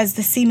 as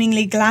the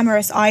seemingly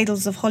glamorous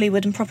idols of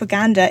Hollywood and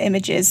propaganda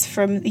images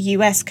from the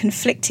US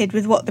conflicted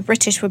with what the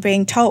British were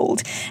being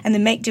told and the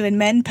make-do-in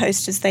men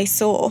posters they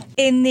saw.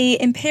 In the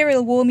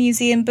Imperial War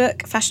Museum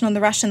book, Fashion on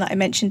the Ration, that I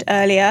mentioned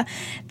earlier,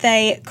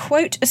 they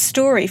quote a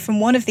story from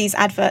one of these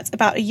adverts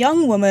about a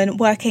young woman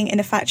working in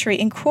a factory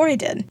in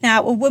Croydon.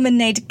 Now, a woman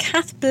named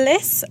Kath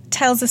Bliss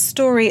tells a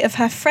story of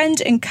her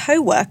friend and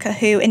co-worker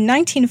who, in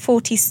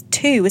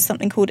 1942, was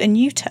something called a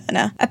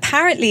new-turner.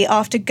 Apparently,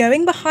 after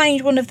going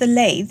behind one of the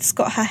lathes,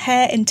 got her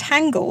hair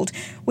entangled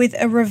with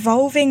a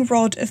revolving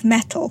rod of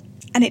metal,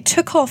 and it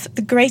took off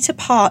the greater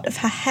part of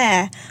her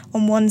hair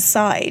on one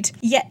side.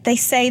 Yet they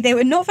say they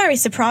were not very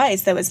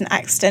surprised there was an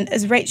accident,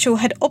 as Rachel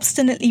had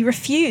obstinately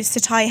refused to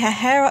tie her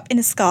hair up in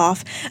a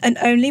scarf and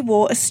only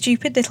wore a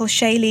stupid little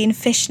shailene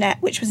fishnet,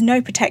 which was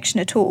no protection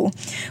at all,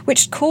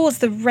 which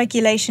caused the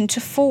regulation to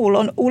fall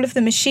on all of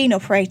the machine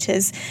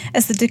operators,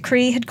 as the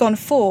decree had gone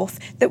forth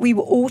that we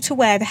were all to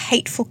wear the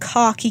hateful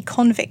khaki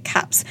convict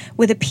caps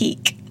with a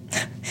peak.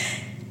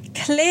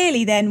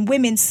 Clearly then,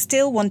 women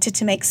still wanted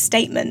to make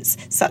statements,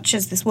 such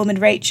as this woman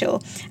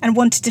Rachel, and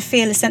wanted to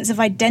feel a sense of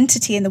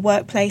identity in the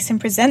workplace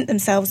and present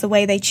themselves the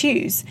way they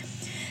choose.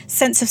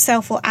 Sense of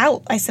self or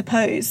out, I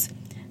suppose.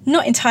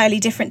 Not entirely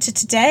different to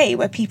today,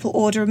 where people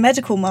order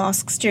medical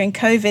masks during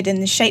COVID in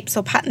the shapes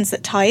or patterns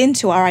that tie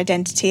into our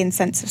identity and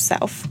sense of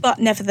self. But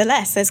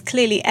nevertheless, there's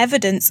clearly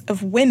evidence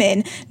of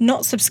women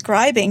not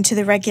subscribing to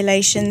the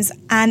regulations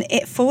and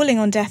it falling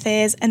on deaf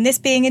ears and this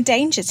being a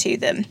danger to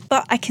them.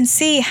 But I can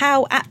see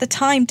how at the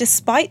time,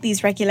 despite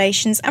these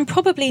regulations and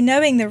probably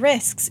knowing the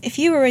risks, if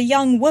you were a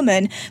young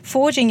woman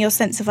forging your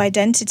sense of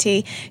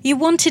identity, you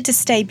wanted to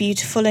stay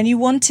beautiful and you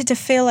wanted to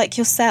feel like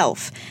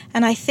yourself.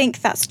 And I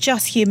think that's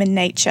just human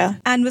nature,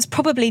 and was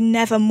probably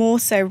never more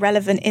so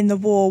relevant in the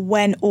war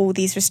when all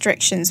these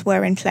restrictions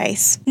were in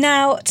place.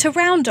 Now, to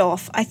round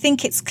off, I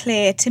think it's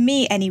clear, to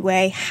me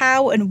anyway,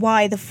 how and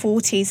why the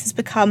 40s has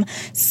become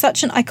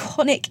such an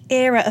iconic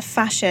era of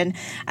fashion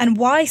and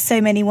why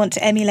so many want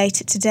to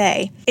emulate it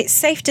today. It's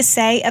safe to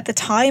say at the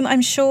time,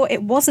 I'm sure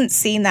it wasn't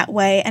seen that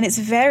way, and it's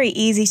very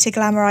easy to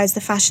glamorise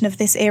the fashion of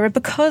this era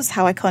because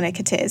how iconic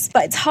it is.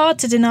 But it's hard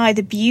to deny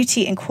the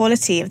beauty and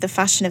quality of the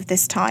fashion of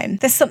this time.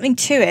 There's something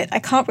to it, I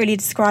can't really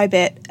describe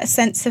it, a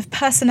sense of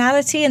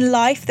personality and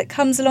life that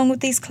comes along with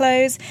these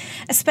clothes,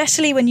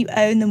 especially when you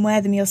own and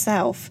wear them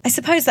yourself. I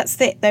suppose that's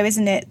it though,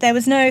 isn't it? There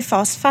was no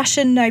fast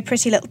fashion, no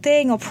Pretty Little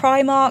Thing or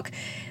Primark.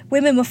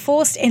 Women were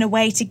forced in a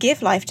way to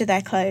give life to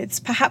their clothes,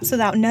 perhaps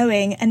without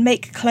knowing, and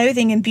make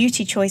clothing and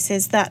beauty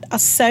choices that are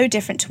so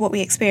different to what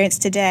we experience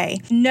today.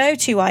 No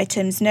two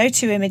items, no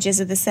two images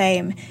are the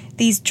same.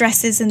 These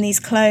dresses and these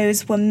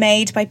clothes were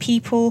made by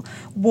people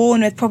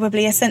worn with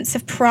probably a sense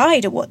of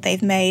pride at what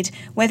they've made,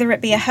 whether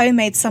it be a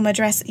homemade summer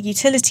dress, a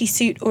utility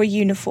suit or a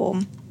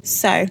uniform.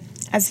 So,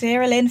 as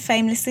Vera Lynn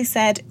famously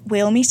said,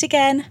 we'll meet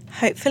again,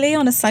 hopefully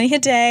on a sunnier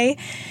day.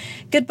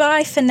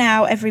 Goodbye for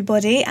now,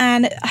 everybody,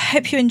 and I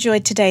hope you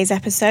enjoyed today's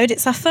episode.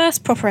 It's our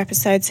first proper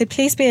episode, so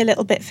please be a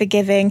little bit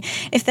forgiving.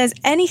 If there's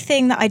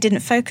anything that I didn't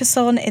focus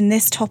on in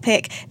this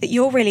topic that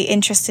you're really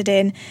interested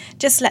in,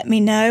 just let me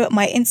know.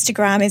 My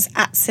Instagram is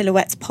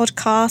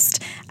 @SilhouettesPodcast,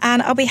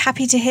 and I'll be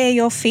happy to hear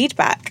your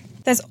feedback.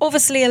 There's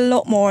obviously a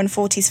lot more on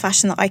 40s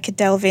fashion that I could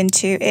delve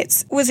into.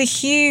 It was a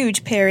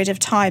huge period of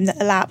time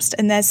that elapsed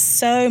and there's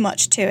so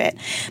much to it.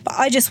 But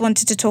I just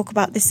wanted to talk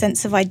about this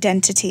sense of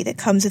identity that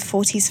comes with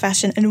 40s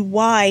fashion and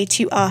why,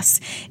 to us,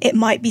 it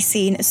might be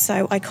seen as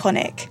so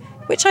iconic,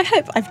 which I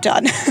hope I've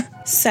done.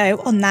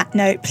 So on that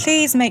note,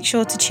 please make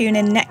sure to tune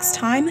in next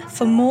time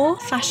for more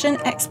fashion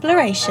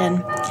exploration.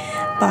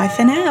 Bye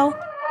for now.